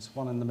questions,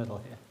 one in the middle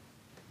here.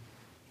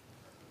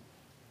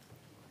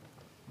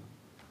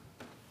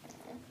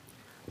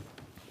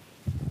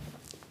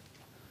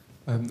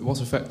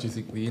 What effect do you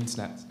think the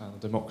internet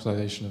and the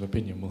democratisation of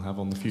opinion will have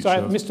on the future?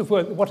 Sorry, Mr.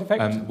 Word, what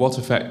effect? What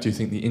effect do you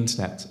think the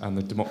internet and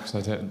the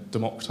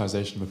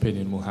democratisation of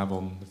opinion will have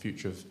on the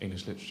future of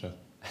English literature?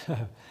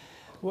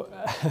 Well,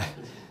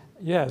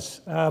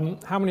 yes.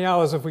 How many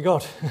hours have we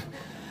got?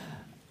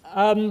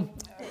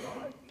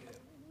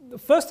 The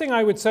first thing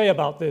I would say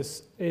about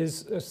this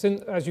is,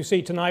 as you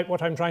see tonight,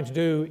 what I'm trying to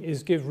do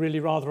is give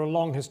really rather a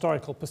long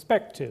historical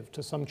perspective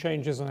to some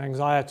changes and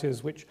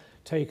anxieties which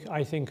take,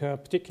 I think, a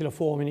particular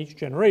form in each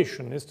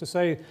generation, is to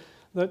say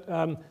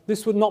that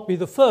this would not be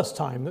the first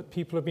time that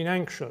people have been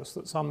anxious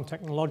that some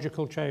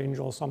technological change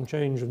or some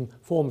change in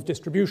form of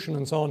distribution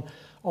and so on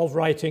of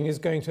writing is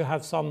going to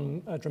have some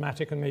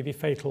dramatic and maybe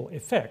fatal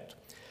effect.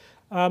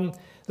 The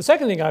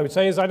second thing I would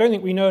say is I don't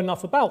think we know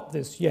enough about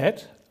this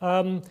yet,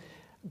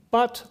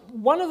 but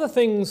one of the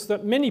things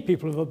that many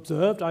people have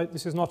observed,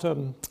 this is not a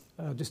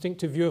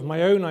distinctive view of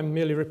my own, I'm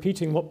merely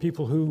repeating what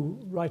people who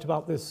write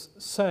about this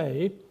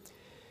say,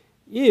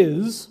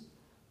 is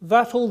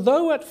that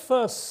although at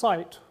first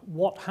sight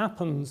what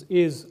happens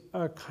is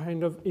a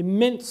kind of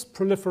immense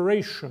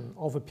proliferation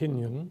of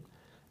opinion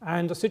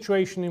and a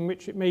situation in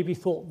which it may be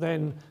thought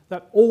then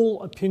that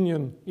all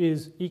opinion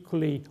is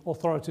equally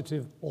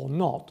authoritative or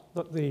not,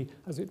 that the,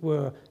 as it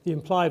were, the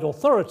implied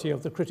authority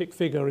of the critic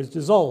figure is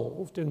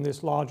dissolved in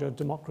this larger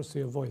democracy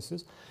of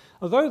voices,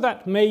 although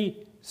that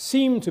may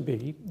seem to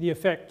be the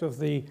effect of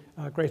the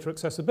greater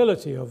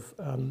accessibility of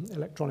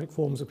electronic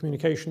forms of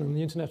communication and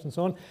the internet and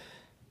so on,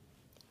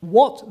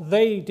 what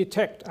they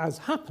detect as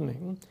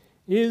happening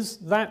is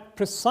that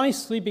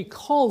precisely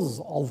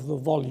because of the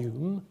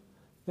volume,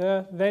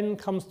 there then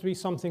comes to be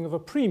something of a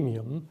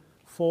premium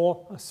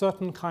for a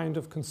certain kind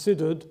of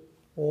considered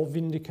or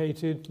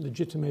vindicated,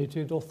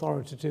 legitimated,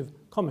 authoritative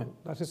comment.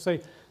 That is to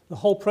say, the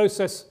whole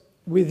process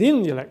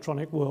within the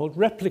electronic world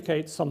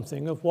replicates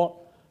something of what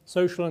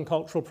social and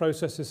cultural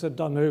processes had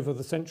done over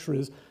the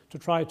centuries to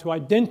try to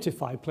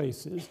identify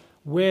places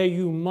where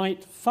you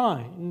might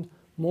find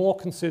more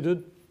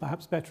considered,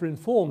 perhaps better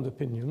informed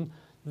opinion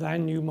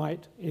than you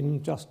might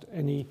in just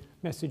any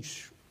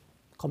message,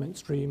 comment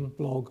stream,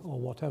 blog, or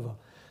whatever.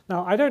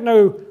 Now, I don't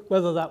know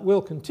whether that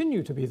will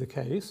continue to be the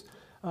case,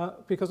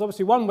 because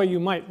obviously one way you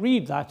might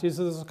read that is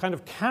there's a kind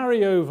of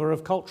carryover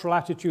of cultural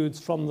attitudes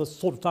from the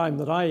sort of time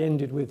that I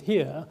ended with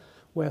here,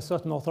 where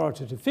certain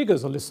authoritative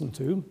figures are listened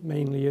to,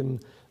 mainly in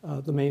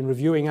the main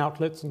reviewing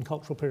outlets and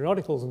cultural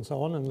periodicals and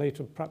so on, and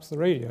later perhaps the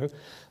radio,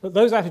 that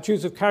those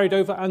attitudes have carried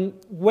over, and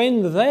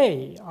when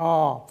they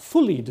are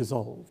fully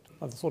dissolved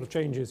by the sort of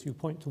changes you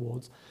point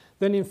towards,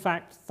 then in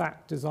fact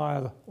that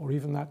desire or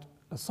even that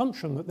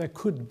assumption that there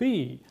could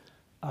be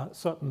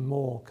certain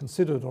more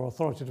considered or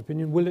authoritative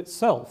opinion will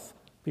itself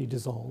be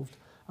dissolved,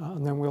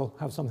 and then we'll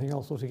have something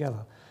else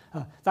altogether.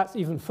 That's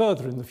even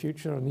further in the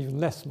future and even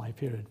less my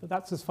period, but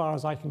that's as far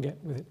as I can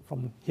get with it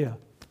from here.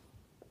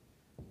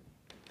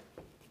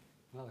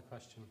 Another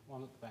question,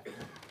 one at the back. If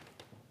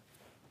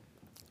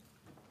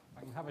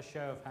I can have a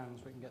show of hands,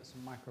 we can get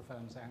some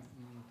microphones out.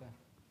 And,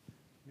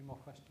 any more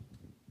questions?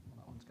 Well,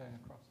 that one's going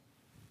across.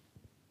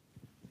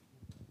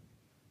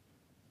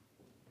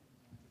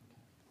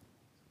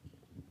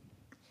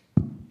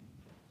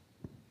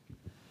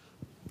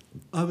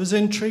 I was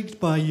intrigued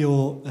by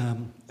your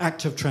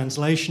act of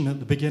translation at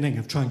the beginning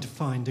of trying to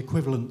find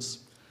equivalents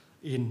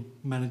in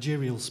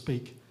managerial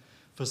speak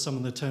for some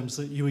of the terms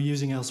that you were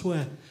using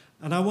elsewhere.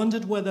 And I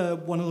wondered whether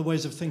one of the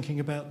ways of thinking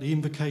about the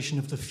invocation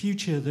of the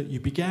future that you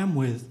began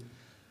with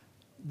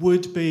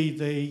would be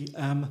the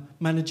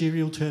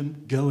managerial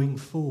term going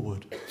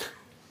forward.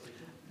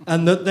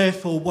 And that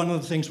therefore one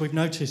of the things we've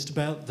noticed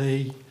about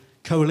the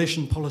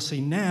coalition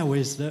policy now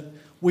is that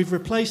we've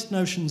replaced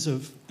notions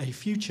of a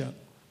future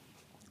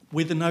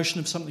with the notion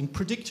of something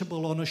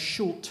predictable on a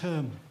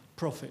short-term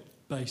profit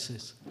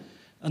basis.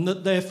 And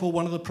that therefore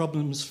one of the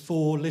problems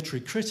for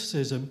literary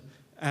criticism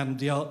and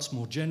the arts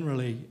more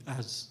generally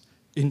as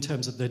in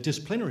terms of their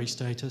disciplinary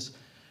status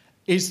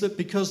is that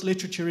because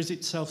literature is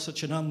itself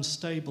such an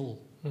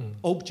unstable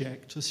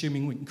object,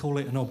 assuming we can call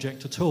it an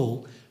object at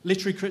all,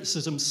 literary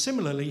criticism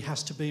similarly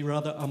has to be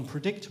rather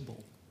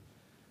unpredictable.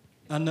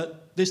 And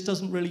that this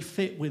doesn't really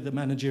fit with the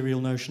managerial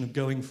notion of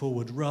going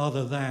forward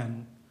rather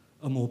than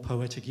a more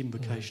poetic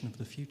invocation of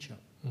the future.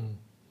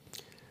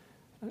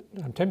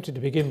 I'm tempted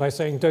to begin by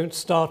saying, don't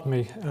start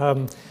me.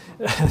 Well,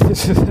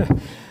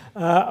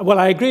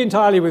 I agree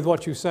entirely with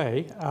what you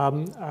say.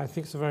 I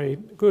think it's a very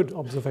good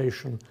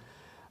observation.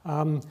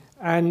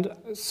 And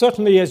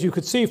certainly, as you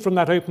could see from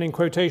that opening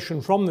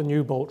quotation from the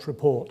Newbolt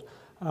report,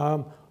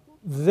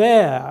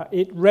 there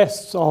it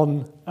rests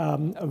on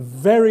a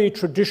very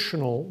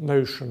traditional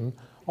notion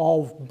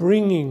of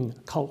bringing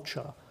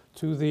culture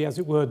to the, as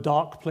it were,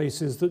 dark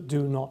places that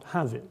do not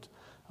have it.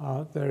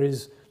 There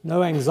is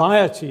no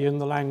anxiety in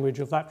the language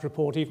of that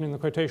report, even in the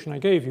quotation I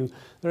gave you.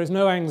 There is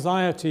no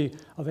anxiety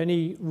of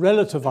any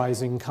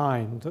relativizing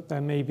kind, that there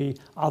may be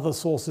other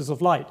sources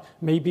of light.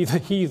 Maybe the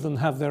heathen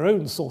have their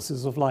own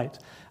sources of light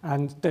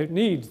and don't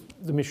need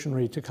the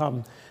missionary to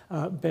come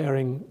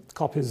bearing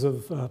copies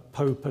of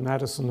Pope and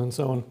Addison and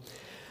so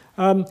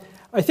on.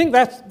 I think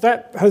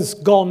that has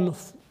gone,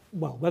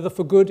 well, whether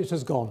for good, it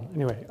has gone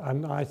anyway,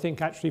 and I think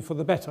actually for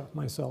the better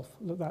myself,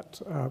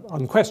 that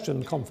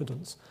unquestioned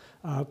confidence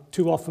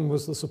too often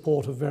was the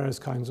support of various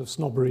kinds of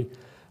snobbery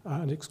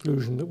and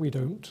exclusion that we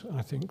don't,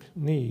 I think,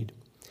 need.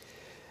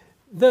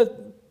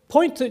 The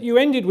point that you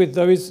ended with,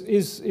 though,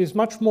 is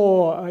much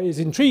more is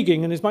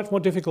intriguing and is much more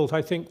difficult,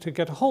 I think, to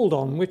get a hold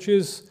on, which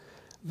is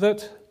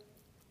that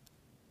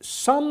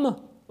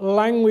some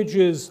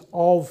languages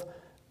of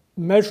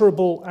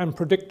measurable and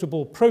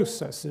predictable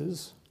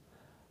processes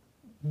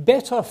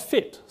better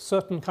fit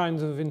certain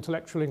kinds of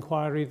intellectual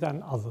inquiry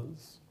than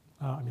others.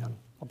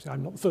 Obviously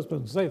I'm not the first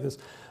person to say this,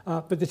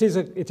 but it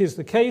is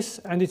the case,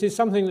 and it is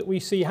something that we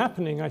see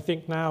happening, I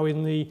think, now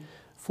in the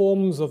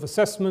forms of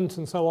assessment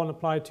and so on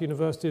applied to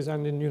universities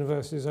and in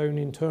universities' own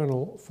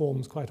internal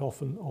forms quite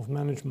often of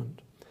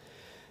management.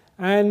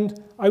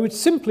 And I would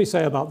simply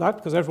say about that,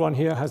 because everyone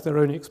here has their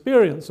own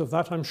experience of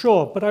that, I'm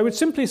sure, but I would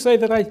simply say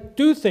that I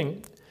do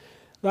think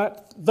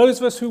that those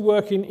of us who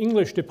work in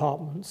English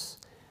departments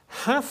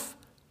have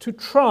to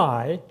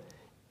try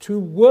to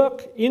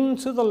work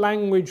into the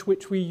language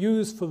which we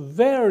use for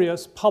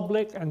various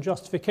public and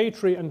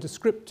justificatory and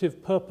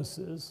descriptive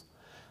purposes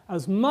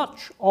as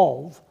much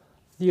of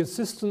the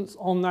insistence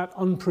on that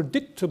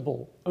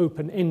unpredictable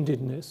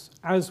open-endedness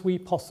as we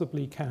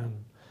possibly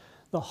can.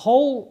 The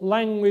whole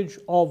language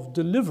of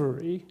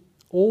delivery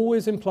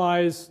always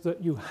implies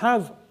that you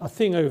have a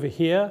thing over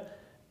here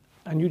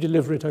and you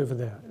deliver it over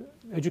there.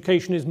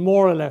 Education is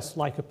more or less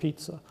like a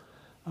pizza.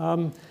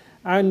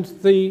 And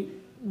the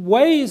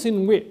ways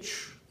in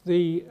which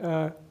the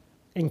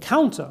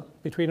encounter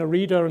between a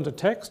reader and a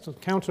text,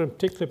 encounter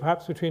particularly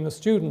perhaps between a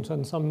student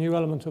and some new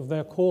element of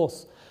their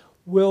course,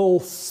 will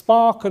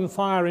spark and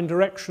fire in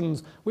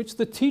directions which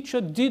the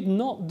teacher did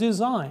not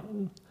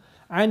design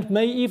and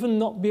may even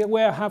not be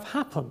aware have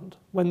happened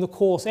when the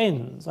course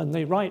ends and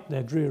they write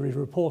their dreary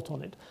report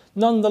on it.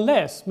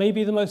 Nonetheless, may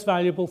be the most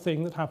valuable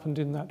thing that happened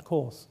in that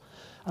course.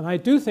 And I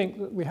do think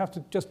that we have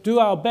to just do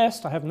our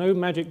best. I have no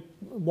magic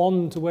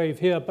wand to wave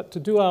here, but to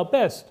do our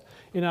best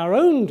in our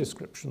own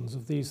descriptions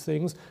of these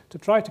things to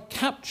try to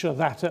capture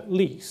that at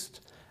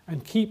least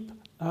and keep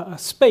a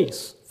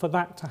space for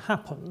that to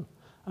happen,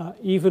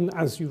 even,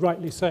 as you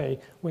rightly say,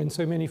 when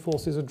so many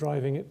forces are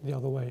driving it the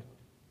other way.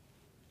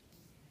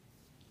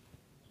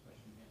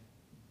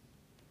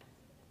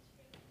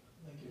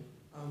 Thank you.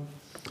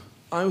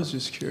 I was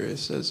just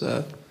curious, as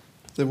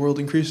the world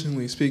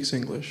increasingly speaks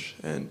English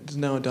and is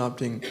now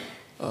adopting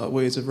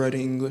ways of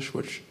writing English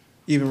which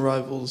even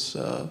rivals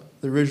the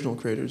original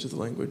creators of the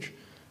language,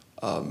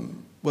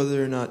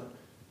 whether or not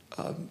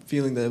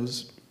feeling that it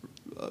was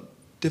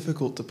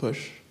difficult to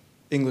push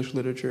English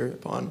literature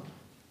upon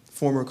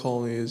former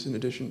colonies in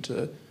addition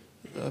to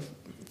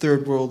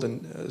third world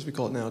and, as we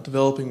call it now,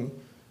 developing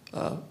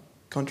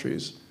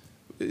countries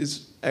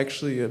is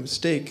actually a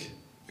mistake,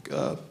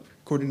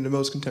 according to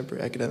most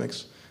contemporary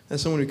academics.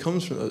 As someone who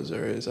comes from those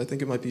areas, I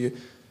think it might be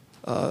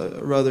a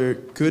rather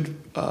good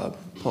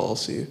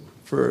policy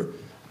for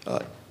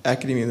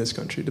academia in this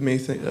country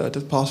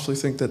to possibly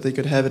think that they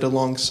could have it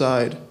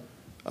alongside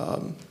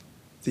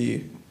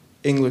the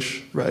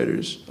English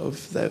writers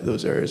of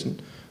those areas.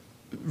 And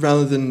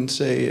rather than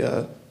say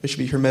it should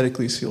be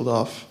hermetically sealed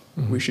off,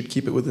 we should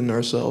keep it within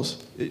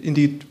ourselves.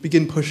 Indeed,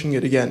 begin pushing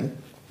it again.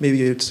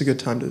 Maybe it's a good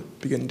time to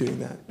begin doing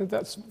that.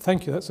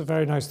 Thank you. That's a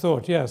very nice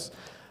thought, yes.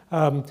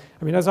 I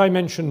mean, as I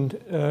mentioned,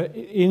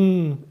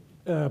 in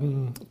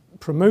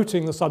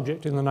promoting the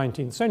subject in the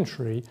 19th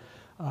century,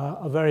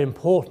 a very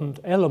important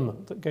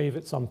element that gave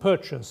it some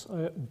purchase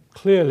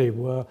clearly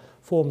were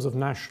forms of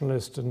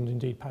nationalist and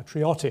indeed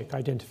patriotic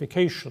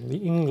identification.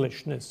 The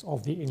Englishness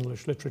of the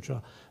English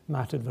literature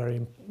mattered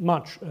very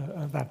much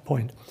at that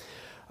point.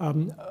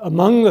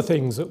 Among the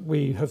things that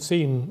we have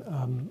seen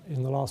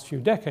in the last few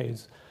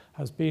decades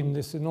has been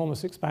this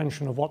enormous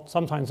expansion of what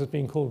sometimes has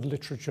been called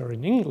literature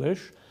in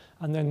English,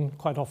 and then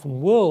quite often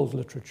world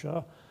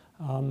literature,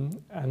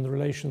 and the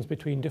relations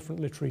between different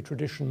literary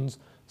traditions,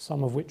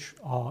 some of which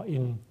are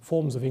in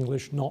forms of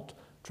English not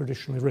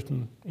traditionally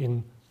written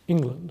in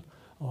England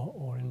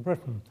or in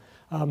Britain.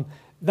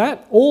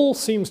 That all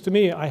seems to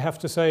me, I have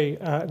to say,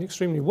 an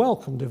extremely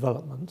welcome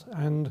development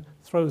and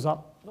throws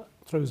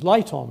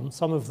light on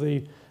some of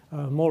the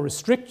more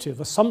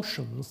restrictive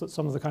assumptions that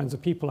some of the kinds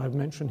of people I've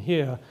mentioned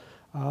here,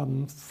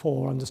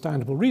 for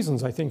understandable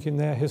reasons, I think, in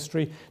their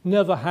history,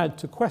 never had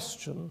to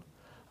question,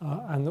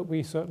 and that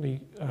we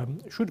certainly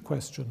should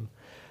question.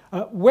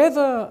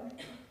 Whether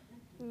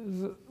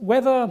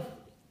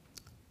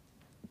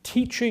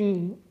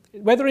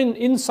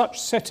in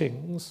such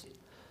settings,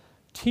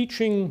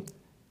 teaching,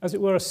 as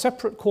it were, a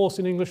separate course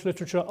in English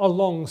literature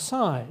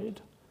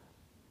alongside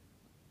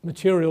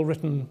material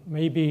written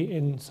maybe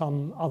in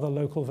some other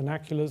local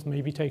vernaculars,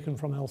 maybe taken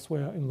from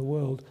elsewhere in the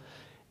world,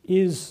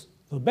 is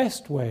the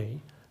best way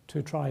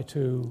to try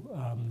to,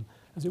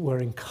 as it were,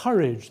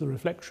 encourage the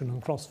reflection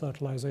and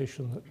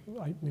cross-fertilization that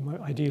we might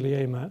ideally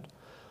aim at,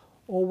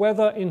 or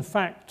whether, in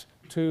fact,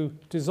 to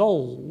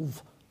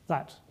dissolve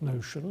that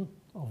notion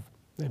of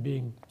there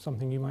being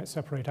something you might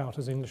separate out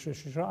as English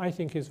literature, I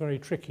think is very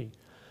tricky.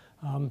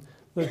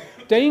 The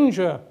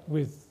danger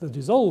with the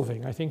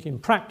dissolving, I think, in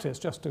practice,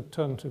 just to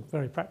turn to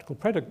very practical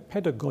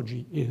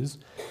pedagogy, is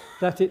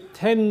that it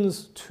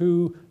tends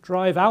to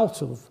drive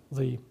out of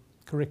the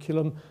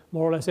curriculum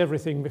more or less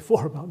everything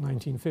before about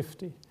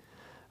 1950.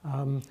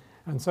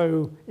 And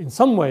so, in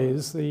some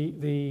ways,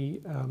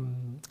 the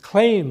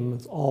claim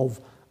of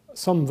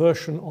some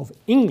version of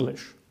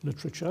English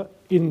literature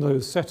in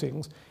those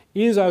settings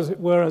is, as it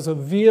were, as a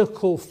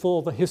vehicle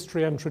for the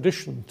history and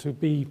tradition to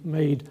be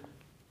made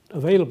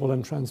available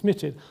and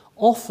transmitted.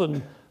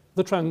 Often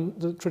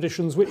the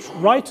traditions which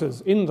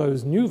writers in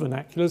those new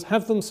vernaculars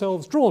have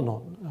themselves drawn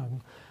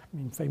on. I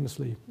mean,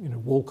 famously,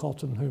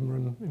 Walcott and Homer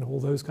and all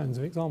those kinds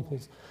of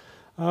examples.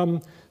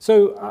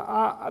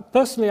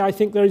 Personally, I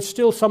think there is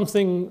still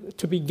something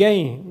to be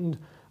gained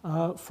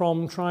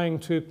from trying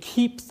to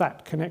keep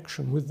that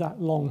connection with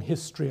that long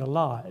history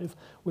alive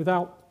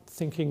without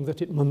thinking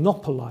that it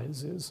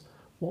monopolizes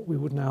what we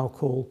would now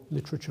call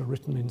literature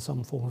written in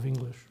some form of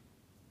English.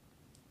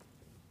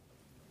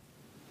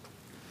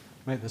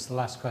 Make this the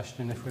last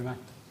question, if we may.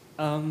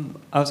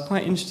 I was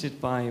quite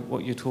interested by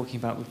what you're talking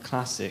about with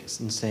classics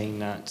and saying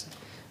that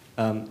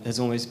there's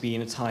almost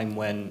been a time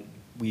when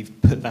we've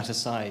put that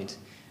aside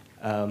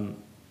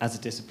as a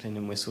discipline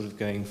and we're sort of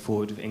going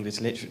forward with English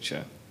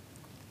literature.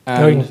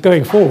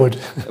 Going forward.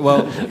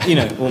 Well,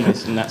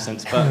 almost in that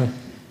sense.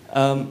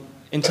 But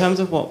in terms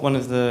of what one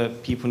of the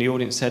people in the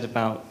audience said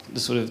about the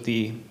sort of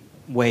the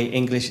way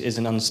English is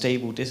an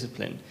unstable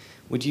discipline,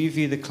 would you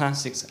view the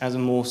classics as a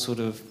more sort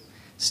of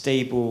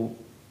stable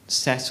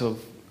set of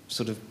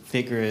sort of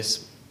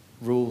vigorous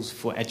rules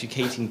for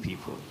educating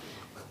people?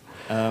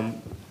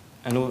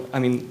 I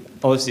mean,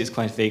 obviously it's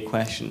quite a vague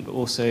question, but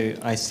also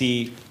I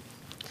see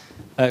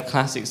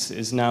classics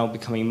is now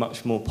becoming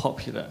much more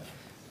popular.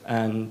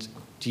 And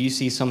do you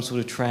see some sort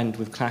of trend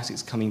with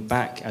classics coming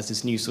back as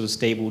this new sort of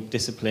stable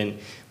discipline,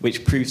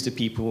 which proves to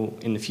people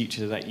in the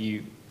future that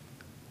you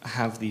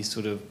have these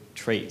sort of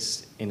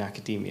traits in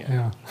academia?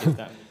 Yeah. If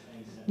that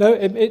No,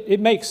 it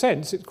makes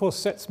sense. It, of course,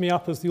 sets me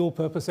up as the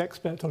all-purpose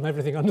expert on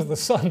everything under the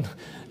sun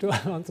to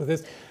answer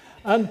this.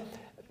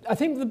 I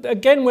think, that,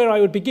 again, where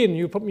I would begin,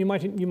 you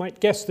might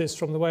guess this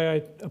from the way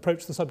I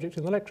approach the subject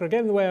in the lecture.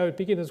 Again, the way I would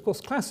begin is, of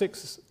course,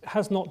 classics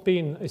has not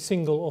been a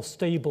single or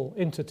stable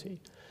entity.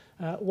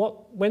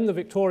 When the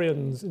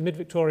Victorians,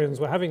 mid-Victorians,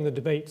 were having the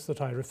debates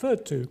that I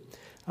referred to,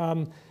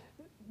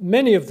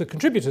 many of the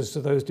contributors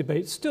to those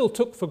debates still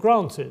took for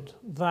granted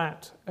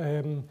that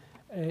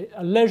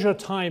a leisure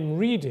time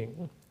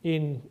reading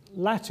in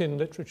Latin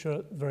literature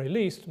at the very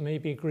least,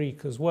 maybe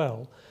Greek as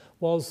well,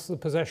 was the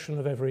possession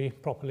of every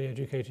properly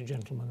educated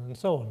gentleman and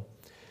so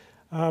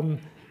on.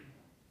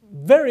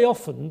 Very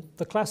often,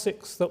 the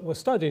classics that were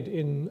studied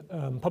in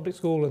public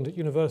school and at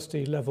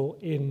university level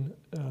in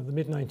the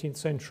mid-19th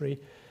century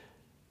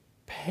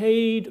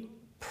paid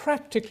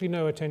practically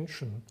no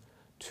attention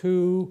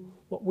to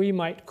what we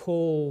might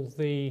call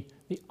the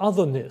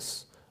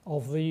otherness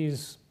of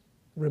these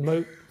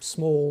remote,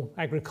 small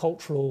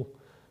agricultural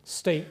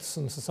states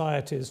and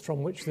societies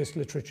from which this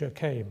literature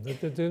came.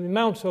 The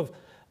amount of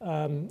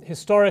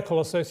historical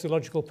or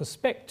sociological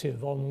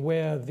perspective on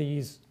where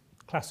these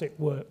classic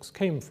works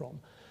came from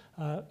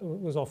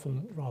was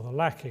often rather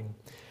lacking.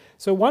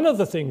 So one of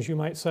the things you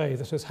might say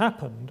that has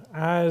happened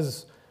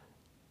as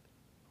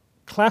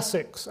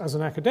classics as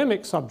an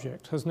academic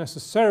subject has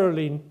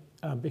necessarily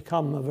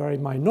become a very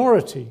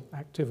minority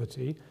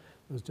activity.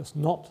 There's just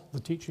not the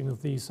teaching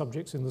of these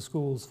subjects in the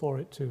schools for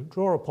it to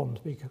draw upon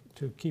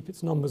to keep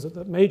its numbers at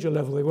that major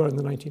level they were in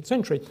the 19th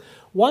century.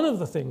 One of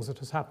the things that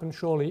has happened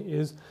surely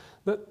is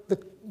that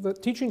the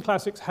teaching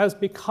classics has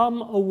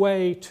become a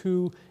way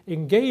to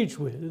engage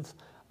with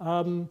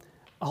a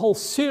whole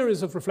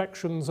series of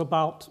reflections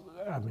about,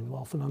 I mean,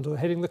 often under the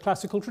heading the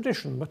classical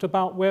tradition, but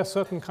about where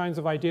certain kinds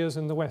of ideas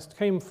in the West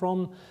came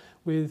from,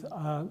 with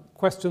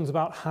questions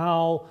about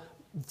how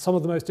some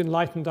of the most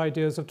enlightened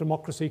ideas of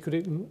democracy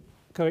could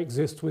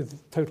coexist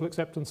with total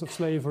acceptance of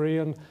slavery,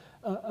 and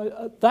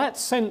that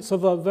sense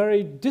of a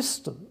very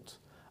distant,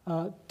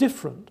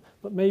 different,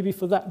 but maybe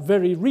for that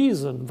very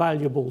reason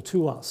valuable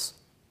to us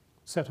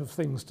set of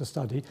things to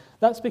study,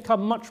 that's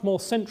become much more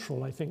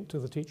central, I think, to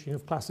the teaching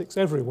of classics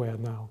everywhere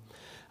now.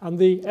 And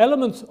the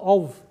element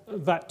of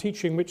that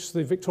teaching which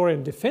the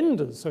Victorian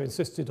defenders so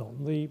insisted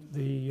on,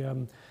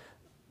 the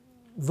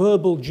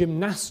verbal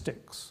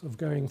gymnastics of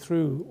going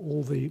through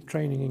all the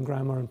training in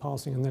grammar and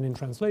passing and then in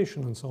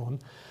translation and so on.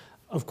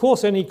 Of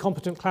course, any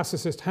competent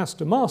classicist has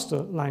to master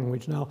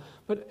language now,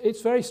 but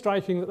it's very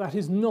striking that that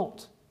is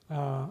not,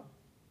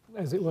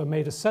 as it were,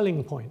 made a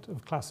selling point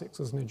of classics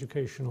as an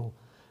educational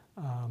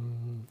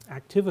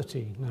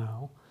activity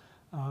now.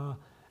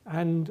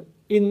 And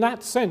in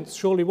that sense,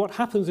 surely what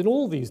happens in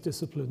all these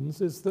disciplines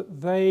is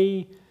that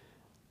they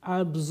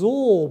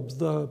absorb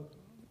the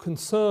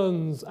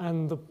concerns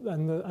and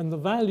the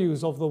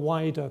values of the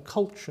wider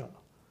culture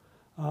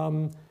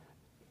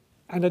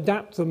and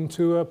adapt them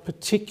to a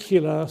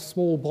particular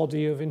small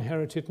body of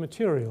inherited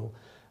material.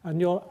 And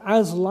you're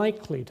as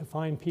likely to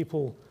find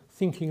people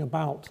thinking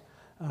about,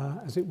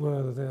 as it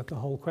were, the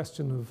whole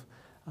question of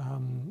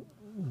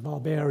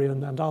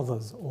barbarian and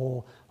others,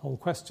 or whole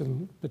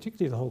question,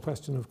 particularly the whole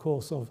question, of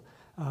course, of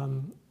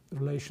the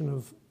relation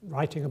of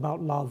writing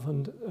about love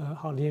and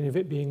hardly any of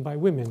it being by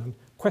women, and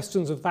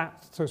questions of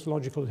that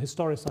sociological and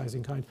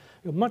historicising kind.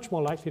 You're much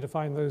more likely to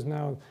find those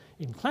now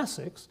in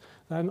classics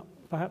than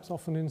perhaps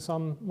often in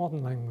some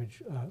modern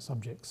language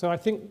subjects. So I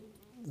think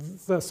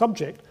the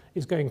subject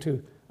is going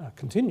to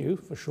continue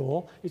for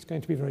sure. It's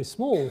going to be very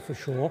small for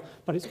sure,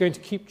 but it's going to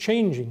keep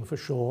changing for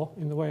sure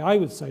in the way I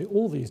would say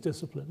all these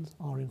disciplines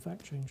are in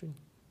fact changing.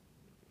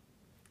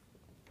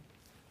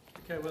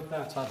 Okay, with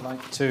that I'd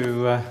like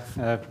to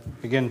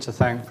begin to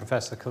thank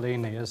Professor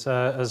Collini. As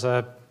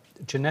a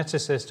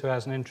geneticist who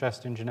has an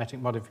interest in genetic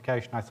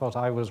modification, I thought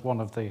I was one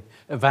of the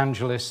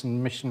evangelists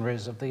and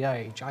missionaries of the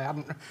age. I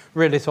hadn't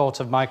really thought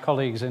of my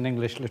colleagues in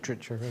English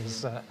literature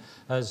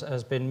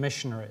as being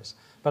missionaries.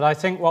 But I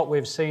think what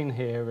we've seen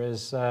here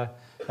is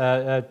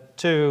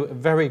two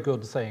very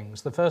good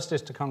things. The first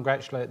is to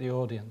congratulate the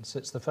audience.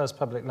 It's the first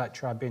public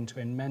lecture I've been to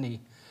in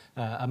many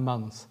a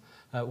month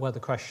where the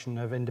question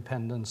of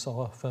independence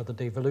or further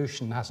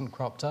devolution hasn't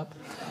cropped up.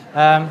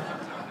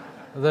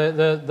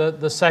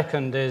 The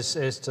second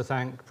is to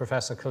thank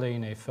Professor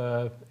Collini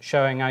for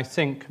showing, I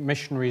think,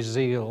 missionary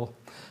zeal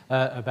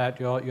about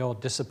your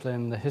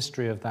discipline, the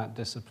history of that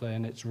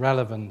discipline, its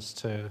relevance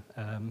to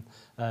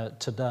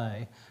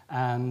today,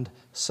 and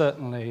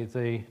certainly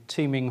the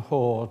teeming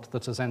horde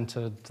that has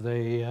entered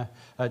the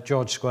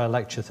George Square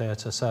Lecture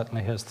Theatre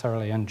certainly has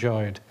thoroughly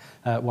enjoyed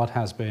what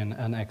has been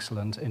an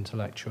excellent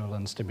intellectual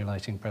and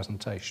stimulating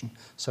presentation.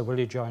 So will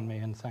you join me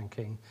in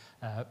thanking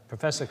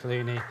Professor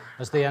Collini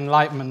as the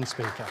Enlightenment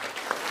speaker?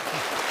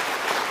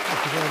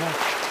 Thank you very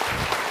much.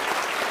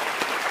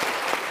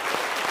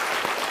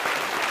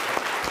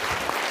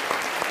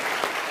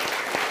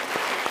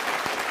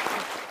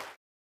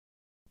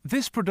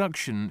 This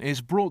production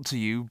is brought to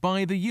you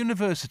by the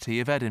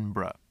University of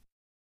Edinburgh.